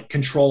sort of like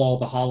control all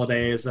the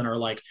holidays and are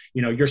like,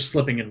 you're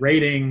slipping in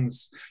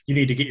ratings. You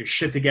need to get your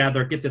shit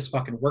together, get this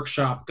fucking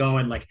workshop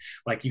going. Like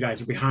you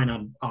guys are behind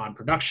on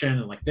production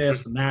and like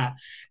this and that.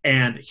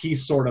 And he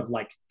sort of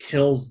like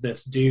kills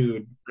this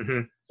dude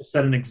to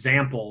set an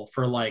example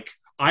for like,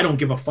 I don't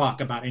give a fuck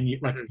about any,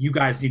 like you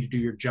guys need to do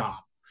your job.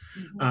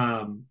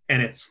 And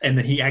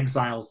then he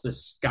exiles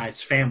this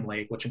guy's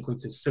family, which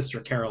includes his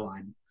sister,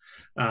 Caroline.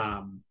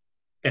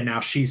 And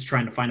now she's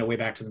trying to find a way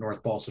back to the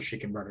North Pole so she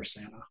can murder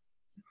Santa.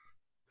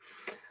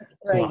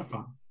 It's a lot of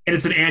fun. And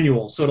it's an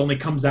annual, so it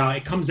comes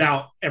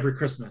out every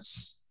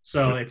Christmas.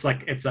 So it's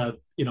like, it's a,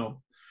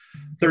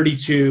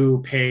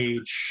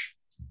 32-page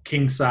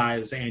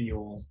king-size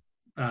annual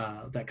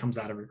that comes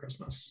out every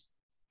Christmas.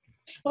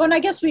 Well, and I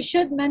guess we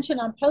should mention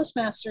on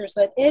Postmasters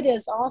that it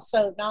is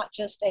also not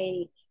just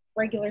a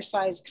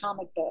regular-sized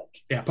comic book.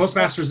 Yeah,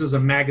 Postmasters is a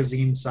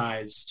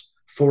magazine-sized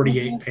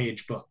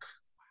 48-page book.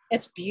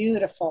 It's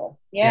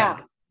beautiful. Yeah.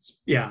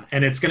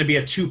 And it's going to be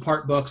a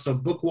 2-part book. So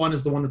book 1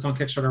 is the one that's on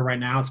Kickstarter right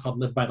now. It's called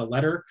Live by the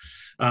Letter.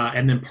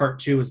 And then part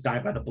 2 is Die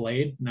by the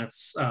Blade. And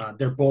that's,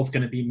 they're both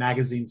going to be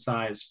magazine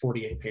size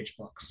 48-page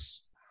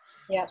books.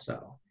 Yeah.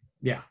 So,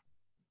 yeah.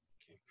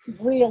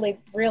 Really,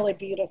 really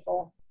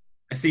beautiful.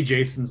 I see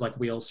Jason's like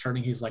wheels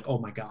turning. He's like, oh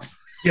my God.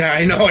 Yeah,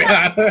 I know.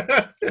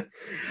 Yeah.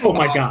 Oh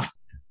my God.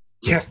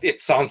 Yes,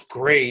 it sounds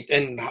great,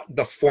 and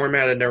the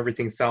format and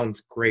everything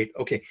sounds great.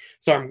 Okay,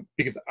 so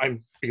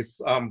I'm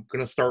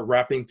gonna start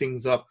wrapping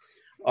things up.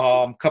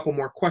 Couple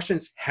more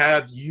questions.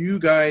 Have you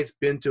guys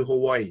been to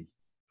Hawaii?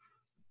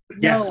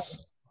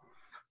 Yes.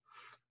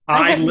 No.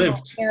 I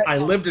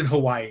lived in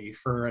Hawaii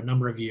for a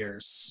number of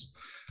years.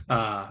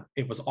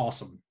 It was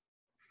awesome.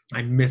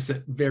 I miss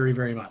it very,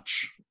 very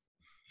much.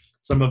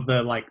 Some of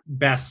the like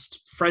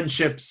best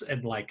friendships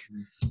and like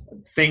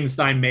things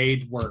that I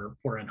made were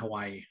in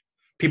Hawaii.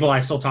 People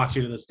I still talk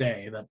to this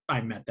day that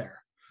I met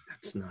there.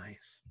 That's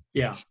nice.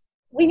 Yeah.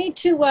 We need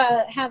to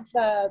have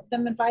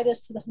them invite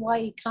us to the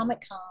Hawaii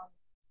Comic Con.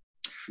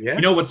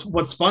 Yes.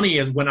 What's funny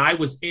is when I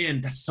was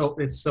in, it's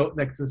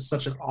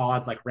such an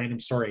odd, like random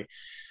story.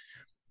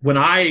 When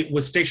I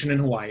was stationed in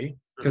Hawaii,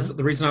 because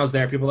the reason I was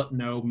there, people that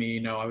know me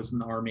know I was in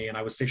the Army and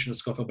I was stationed at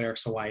Schofield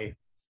Barracks, Hawaii.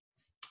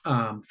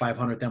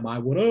 500th MI,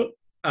 what up?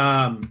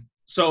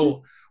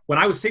 So when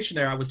I was stationed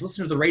there, I was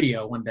listening to the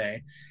radio one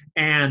day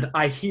and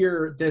I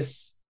hear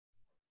this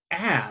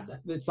ad.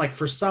 It's like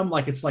for some,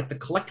 like it's like the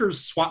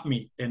collector's swap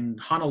meet in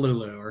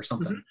Honolulu or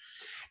something.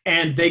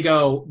 And they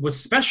go, with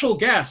special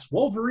guest,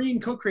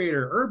 Wolverine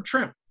co-creator Herb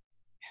Trimp.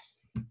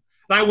 And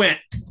I went,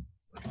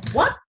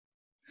 what?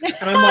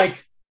 And I'm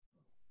like,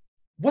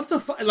 what the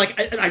fuck? Like,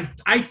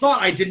 I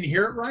thought I didn't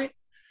hear it right.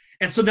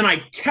 And so then I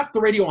kept the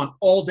radio on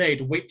all day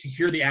to wait to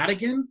hear the ad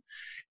again.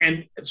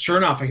 And sure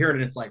enough, I hear it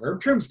and it's like,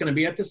 Herb Trimp's going to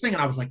be at this thing.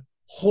 And I was like,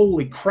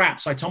 holy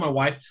crap. So I tell my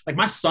wife, like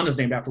my son is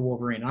named after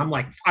Wolverine. And I'm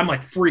like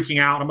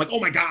freaking out. I'm like, oh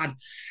my God.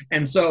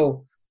 And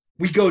so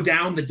we go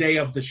down the day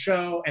of the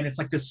show and it's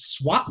like this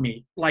swap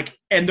meet, like,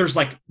 and there's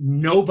like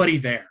nobody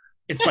there.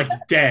 It's like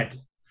dead.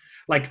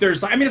 Like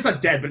there's, I mean, it's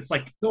not dead, but it's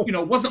like, No. you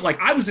know, it wasn't like,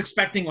 I was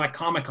expecting like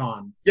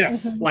Comic-Con.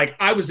 Yes. Mhm. Like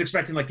I was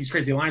expecting like these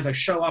crazy lines. I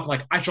show up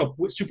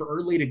super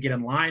early to get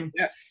in line.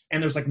 Yes.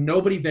 And there's like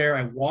nobody there.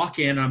 I walk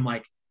in and I'm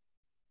like,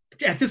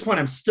 at this point,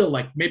 I'm still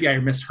like, maybe I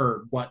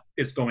misheard what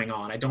is going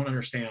on. I don't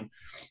understand.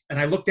 And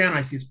I look down and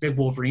I see this big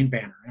Wolverine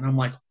banner and I'm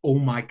like, oh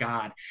my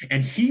God.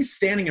 And he's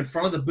standing in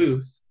front of the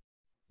booth.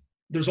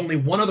 There's only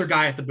one other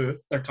guy at the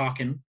booth. They're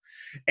talking.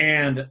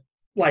 And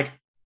like,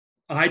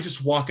 I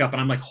just walk up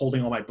and I'm like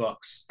holding all my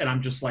books and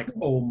I'm just like,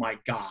 oh my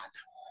God.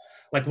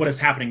 Like what is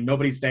happening?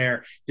 Nobody's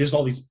there. There's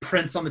all these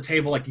prints on the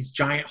table, like these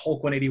giant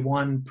Hulk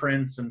 181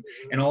 prints and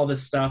all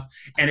this stuff.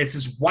 And it's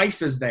his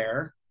wife is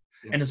there.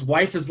 And his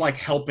wife is like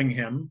helping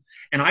him.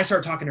 And I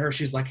start talking to her.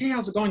 She's like, hey,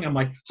 how's it going? I'm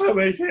like, oh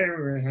my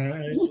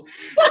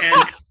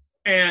God.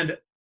 And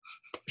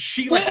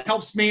she like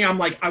helps me. I'm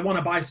like, I want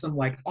to buy some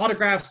like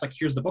autographs. Like,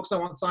 here's the books I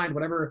want signed,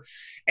 whatever.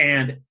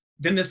 And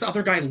then this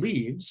other guy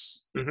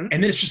leaves. Mm-hmm.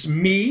 And then it's just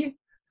me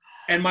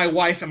and my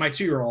wife and my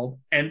 2-year-old,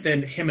 and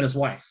then him and his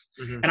wife.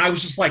 Mm-hmm. And I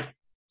was just like,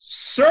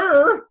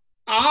 sir,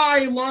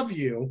 I love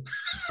you.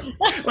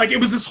 Like, it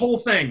was this whole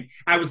thing.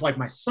 I was like,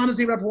 my son is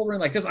named after Wolverine.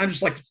 Like this. I'm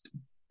just like,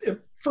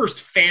 first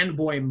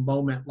fanboy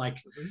moment, like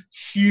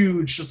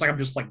huge, just like I'm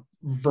just like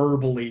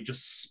verbally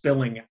just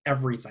spilling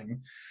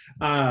everything.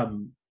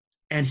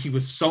 And he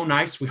was so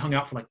nice. We hung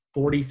out for like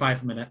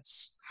 45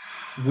 minutes.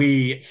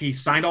 He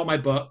signed all my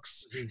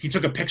books. He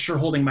took a picture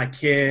holding my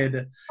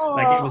kid.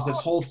 Like it was this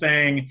whole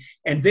thing.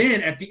 And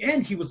then at the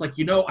end, he was like,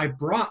 you know, I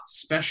brought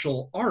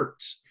special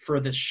art for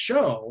this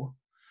show.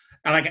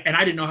 And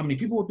I didn't know how many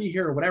people would be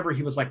here or whatever.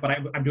 He was like, but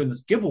I'm doing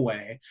this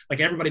giveaway. Like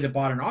everybody that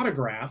bought an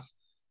autograph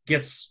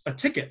gets a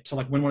ticket to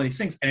like win one of these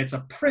things. And it's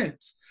a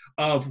print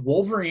of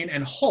Wolverine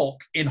and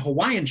Hulk in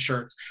Hawaiian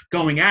shirts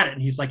going at it.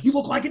 And he's like, you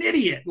look like an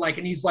idiot. Like,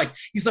 and he's like,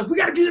 we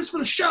got to do this for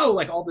the show.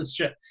 Like all this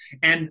shit.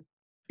 And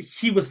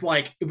he was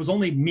like, it was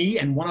only me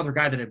and one other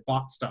guy that had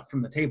bought stuff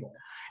from the table.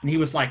 And he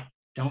was like,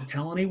 don't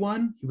tell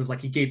anyone. He was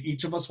like, he gave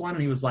each of us one.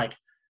 And he was like,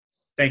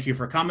 thank you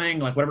for coming.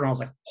 Like whatever. And I was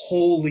like,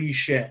 holy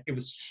shit. It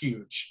was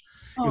huge.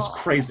 It was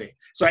crazy.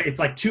 So it's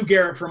like 2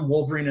 Garrett from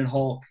Wolverine and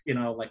Hulk, you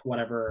know, like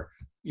whatever,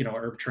 you know,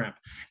 Herb Trimp.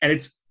 And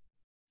it's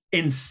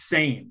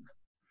insane.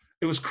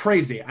 It was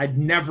crazy. I'd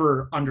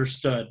never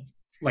understood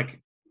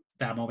like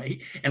that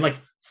moment. And like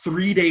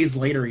 3 days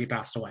later, he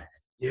passed away.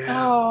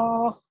 Yeah.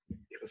 Oh.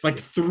 Like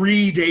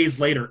 3 days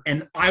later.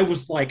 And I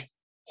was like,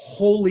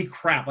 holy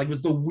crap. Like it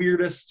was the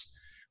weirdest,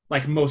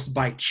 like most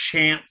by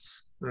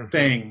chance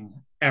thing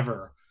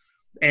ever.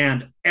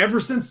 And ever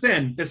since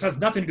then, this has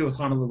nothing to do with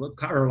Honolulu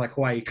or like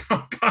Hawaii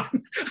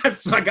Comic-Con.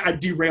 I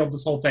derailed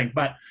this whole thing.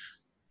 But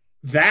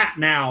that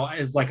now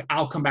is like,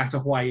 I'll come back to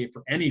Hawaii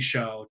for any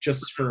show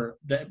just for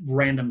the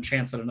random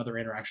chance at another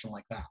interaction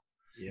like that.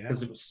 Yeah.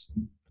 Because it was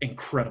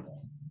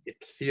incredible.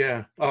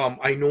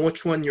 I know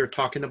which one you're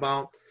talking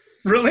about.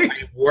 Really?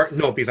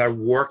 Because I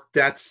worked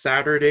that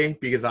Saturday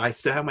because I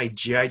still have my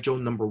G.I. Joe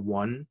 #1.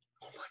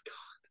 Oh my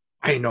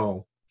God. I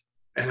know.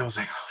 And I was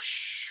like, oh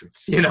shoot.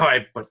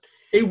 But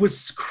it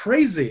was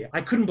crazy.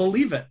 I couldn't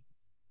believe it.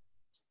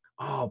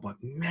 Oh, but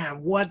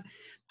man,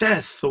 that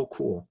is so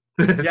cool.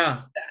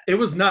 Yeah, it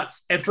was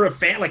nuts. And for a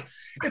fan, like,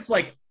 it's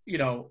like, you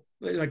know,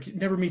 like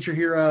never meet your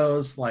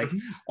heroes, like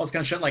all this kind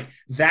of shit. Like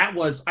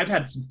I've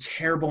had some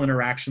terrible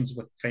interactions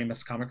with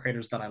famous comic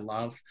creators that I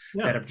love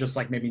that have just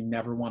like maybe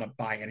never want to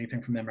buy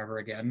anything from them ever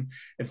again.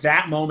 At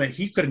that moment,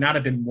 he could not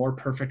have been more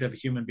perfect of a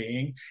human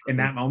being in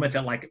that moment.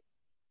 That like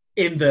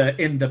in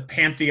the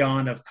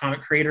pantheon of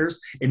comic creators,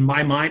 in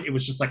my mind, it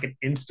was just like an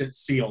instant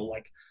seal,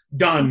 like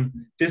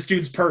done. This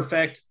dude's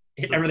perfect.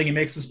 Everything he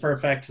makes is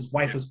perfect. His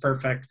wife is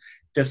perfect.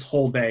 This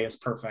whole day is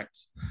perfect.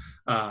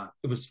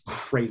 It was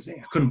crazy.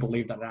 I couldn't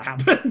believe that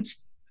happened.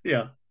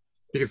 Yeah.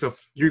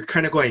 Because you're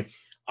kind of going,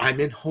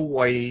 I'm in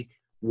Hawaii.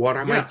 What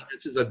are my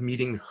chances of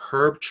meeting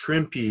Herb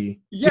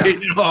Trimpe? Yeah.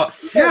 Not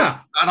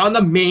on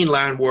the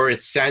mainland where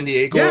it's San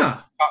Diego.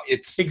 Yeah.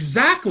 It's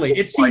exactly.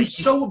 It seems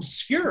so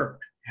obscure.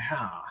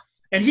 Yeah.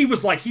 And he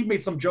was like, he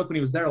made some joke when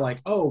he was there,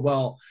 like, oh,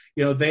 well,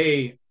 you know,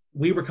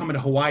 we were coming to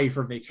Hawaii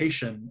for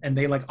vacation and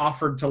they like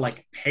offered to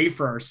like pay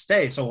for our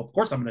stay. So of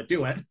course I'm going to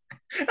do it.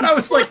 And I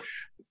was like,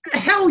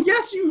 hell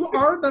yes, you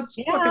are. That's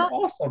fucking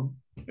awesome.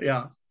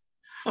 Yeah.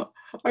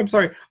 I'm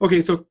sorry.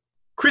 Okay. So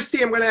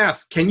Christy, I'm going to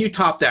ask, can you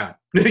top that?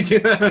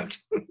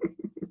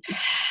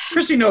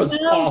 Christy knows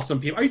awesome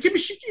people. Are you kidding me?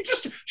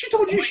 She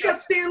told you she got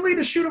Stan Lee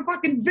to shoot a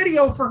fucking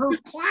video for her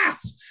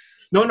class.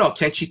 No.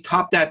 Can she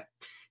top that?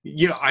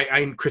 You know,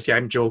 I'm Christy,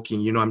 I'm joking.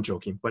 You know I'm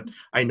joking. But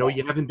I know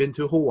you haven't been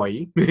to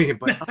Hawaii.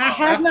 But I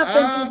have not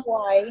been to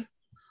Hawaii.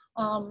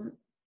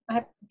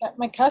 I've got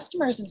my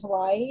customers in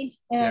Hawaii.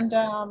 And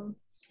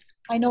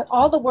I know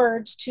all the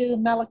words to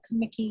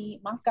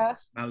Melikilimaka Maka.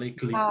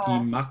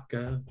 Melikilimaka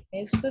Maka.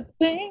 It's the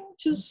thing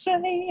to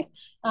say.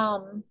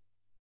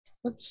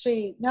 Let's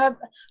see. No,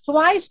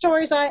 Hawaii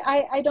stories,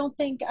 I don't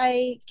think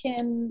I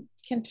can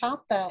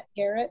top that,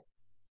 Garrett.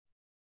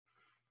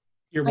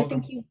 You're welcome.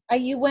 I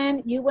think you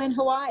win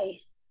Hawaii.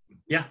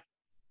 Yeah.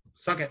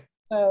 Suck it.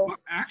 So well,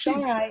 actually,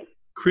 all right.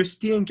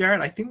 Christy and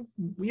Garrett, I think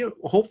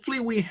hopefully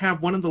we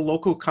have one of the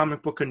local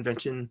comic book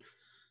convention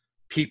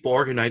people,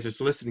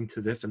 organizers listening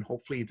to this, and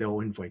hopefully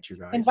they'll invite you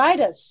guys. Invite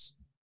us.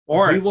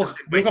 Or we will.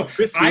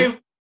 Christy.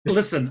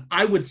 Listen,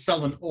 I would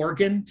sell an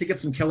organ to get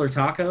some killer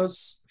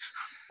tacos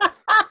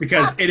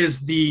because it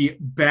is the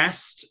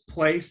best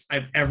place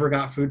I've ever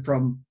got food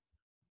from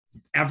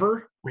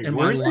ever in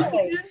my life.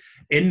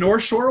 In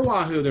North Shore,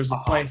 Oahu, there's a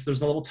place,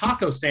 there's a little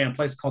taco stand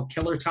place called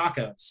Killer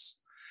Tacos.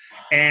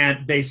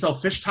 And they sell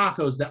fish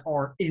tacos that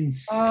are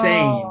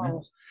insane.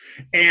 Oh.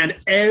 And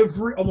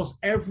almost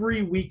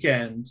every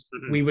weekend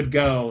we would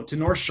go to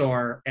North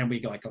Shore and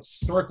we'd go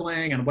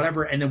snorkeling and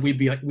whatever, and then we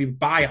would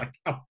buy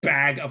a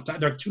bag of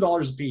they're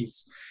 $2 a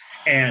piece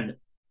and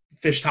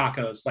fish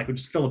tacos. Like, we'd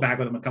just fill a bag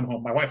with them and come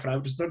home. My wife and I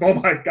would just like, oh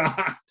my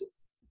God.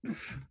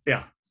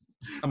 Yeah.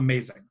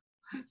 Amazing.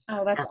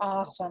 Oh, that's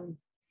awesome.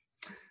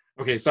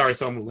 Okay, sorry,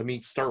 so let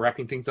me start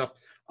wrapping things up.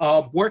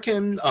 Where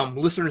can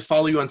listeners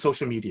follow you on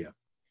social media?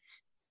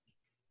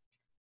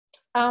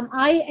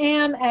 I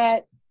am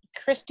at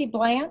Christy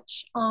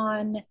Blanche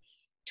on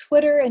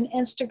Twitter and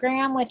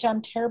Instagram, which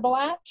I'm terrible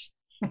at,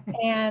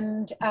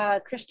 and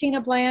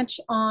Christina Blanche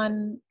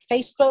on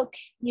Facebook.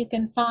 You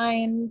can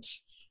find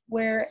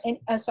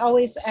as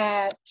always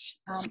at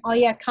All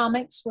Yeah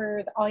Comics.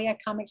 We're the All Yeah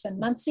Comics in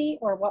Muncie,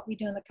 or What We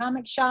Do in the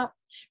Comic Shop.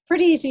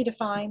 Pretty easy to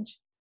find.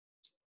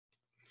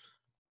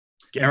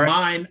 And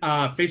mine,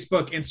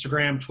 Facebook,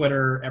 Instagram,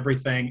 Twitter,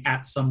 everything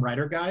at Some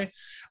Writer Guy.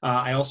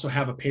 I also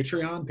have a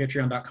Patreon,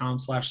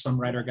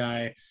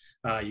 patreon.com/somewriterguy.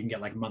 You can get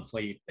like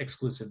monthly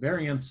exclusive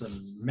variants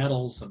and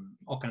medals and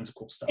all kinds of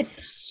cool stuff.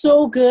 It's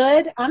so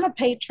good. I'm a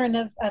patron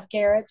of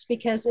Garrett's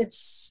because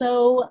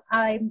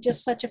I'm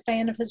just such a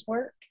fan of his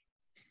work.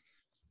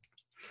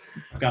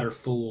 I've got her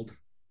fooled.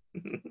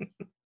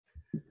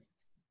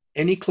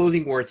 Any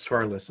closing words to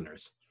our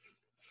listeners?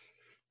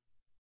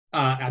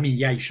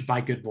 You should buy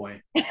Good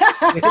Boy.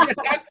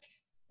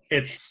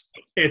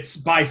 It's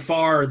by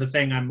far the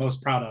thing I'm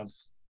most proud of.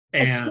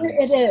 And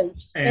it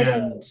is.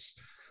 And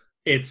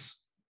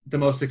it's the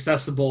most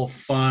accessible,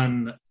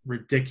 fun,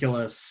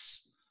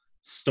 ridiculous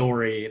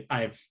story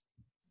I've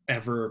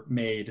ever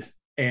made.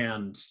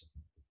 And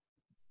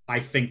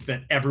I think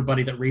that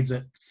everybody that reads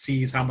it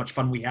sees how much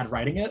fun we had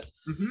writing it.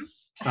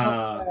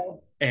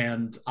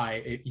 And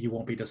you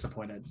won't be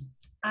disappointed.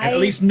 At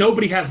least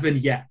nobody has been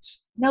yet.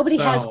 Nobody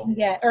has been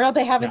yet, or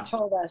they haven't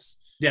told us.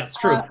 Yeah, it's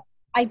true.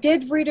 I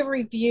did read a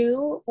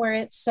review where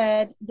it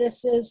said,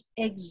 this is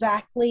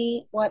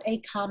exactly what a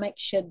comic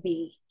should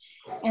be.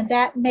 And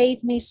that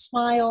made me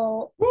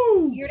smile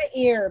ear to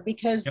ear,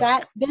 because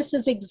this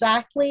is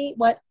exactly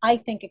what I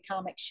think a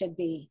comic should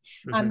be.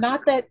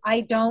 Not that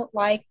I don't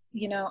like,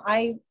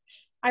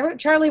 I wrote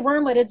Charlie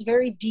Wormwood. It's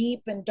very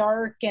deep and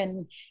dark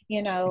and,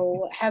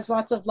 has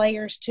lots of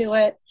layers to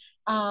it.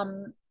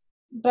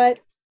 But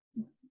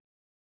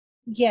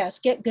yes,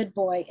 get Good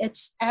Boy.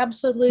 It's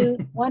absolute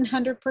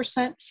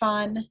 100%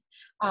 fun.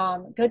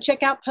 Go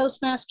check out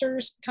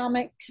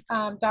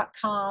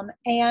postmasterscomic.com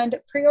and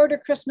pre-order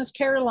Christmas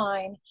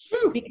Caroline,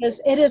 because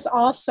it is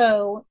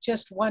also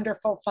just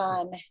wonderful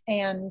fun.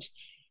 And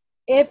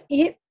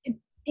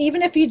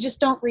even if you just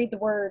don't read the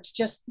words,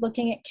 just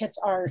looking at Kit's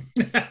art,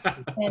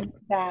 and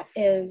that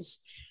is,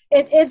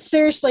 it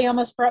seriously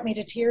almost brought me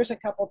to tears a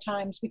couple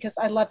times because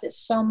I loved it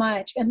so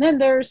much. And then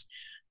there's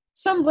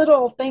some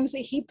little things that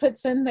he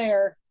puts in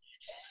there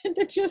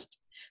that just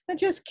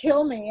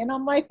kill me. And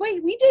I'm like,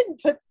 wait, we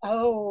didn't put,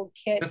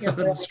 Kit. That's not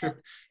in the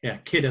script. Yeah,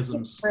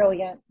 Kitisms.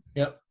 Brilliant.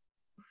 Yep.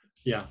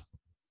 Yeah.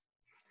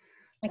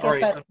 I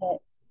guess that's it.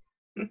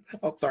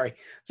 Oh, sorry.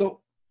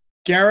 So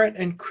Garrett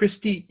and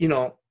Christy,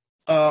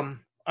 I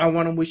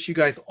want to wish you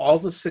guys all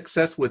the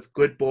success with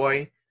Good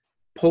Boy,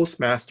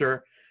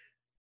 Postmaster,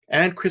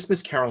 and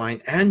Christmas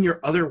Caroline, and your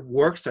other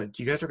works that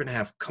you guys are going to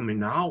have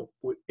coming out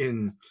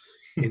in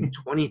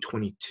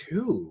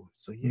 2022.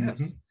 So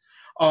yes.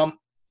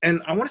 And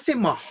I want to say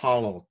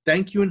mahalo.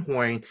 Thank you, and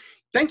Hawaiian.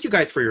 Thank you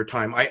guys for your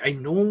time. I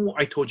know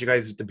I told you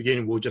guys at the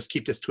beginning we'll just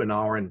keep this to an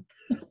hour, and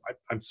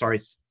I'm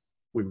sorry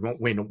we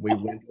went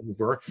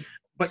over.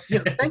 But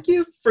thank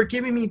you for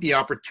giving me the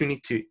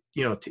opportunity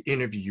to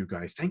interview you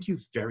guys. Thank you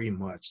very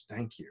much.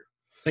 Thank you.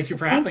 Thank you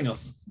for having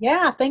us.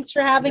 Yeah, thanks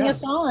for having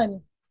us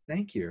on.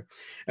 Thank you.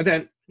 And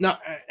then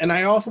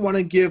I also want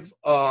to give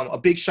a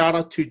big shout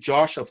out to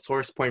Josh of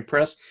Source Point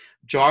Press.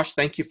 Josh,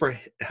 thank you for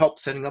help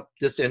setting up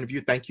this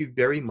interview. Thank you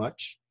very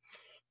much.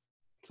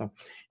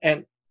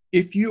 And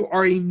if you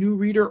are a new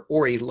reader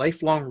or a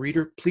lifelong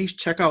reader, please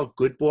check out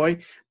Good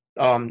Boy.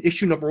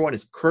 Issue number 1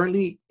 is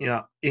currently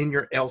in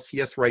your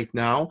LCS right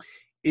now.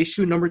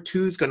 Issue number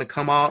 2 is going to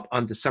come out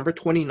on December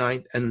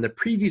 29th, and the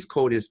previous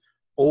code is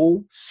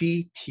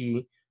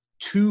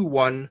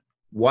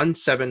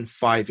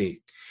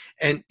OCT211758.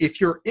 And if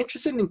you're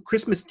interested in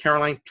Christmas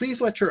Caroline, please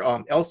let your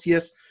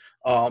LCS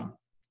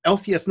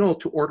know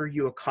to order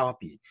you a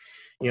copy.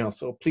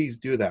 So please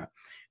do that.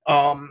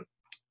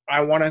 I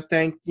want to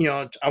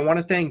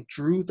thank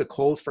Drew, the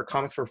Coles for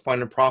Comics for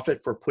Fun and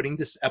Profit, for putting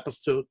this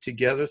episode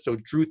together. So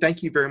Drew,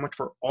 thank you very much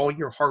for all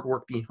your hard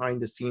work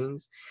behind the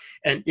scenes.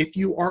 And if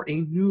you are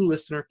a new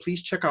listener,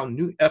 please check out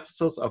new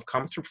episodes of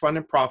Comics for Fun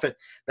and Profit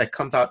that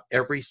comes out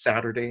every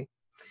Saturday.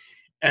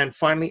 And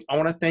finally, I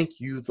want to thank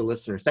you, the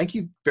listeners. Thank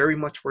you very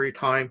much for your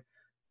time.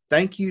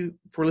 Thank you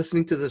for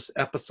listening to this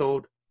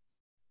episode.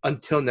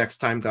 Until next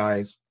time,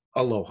 guys,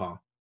 aloha.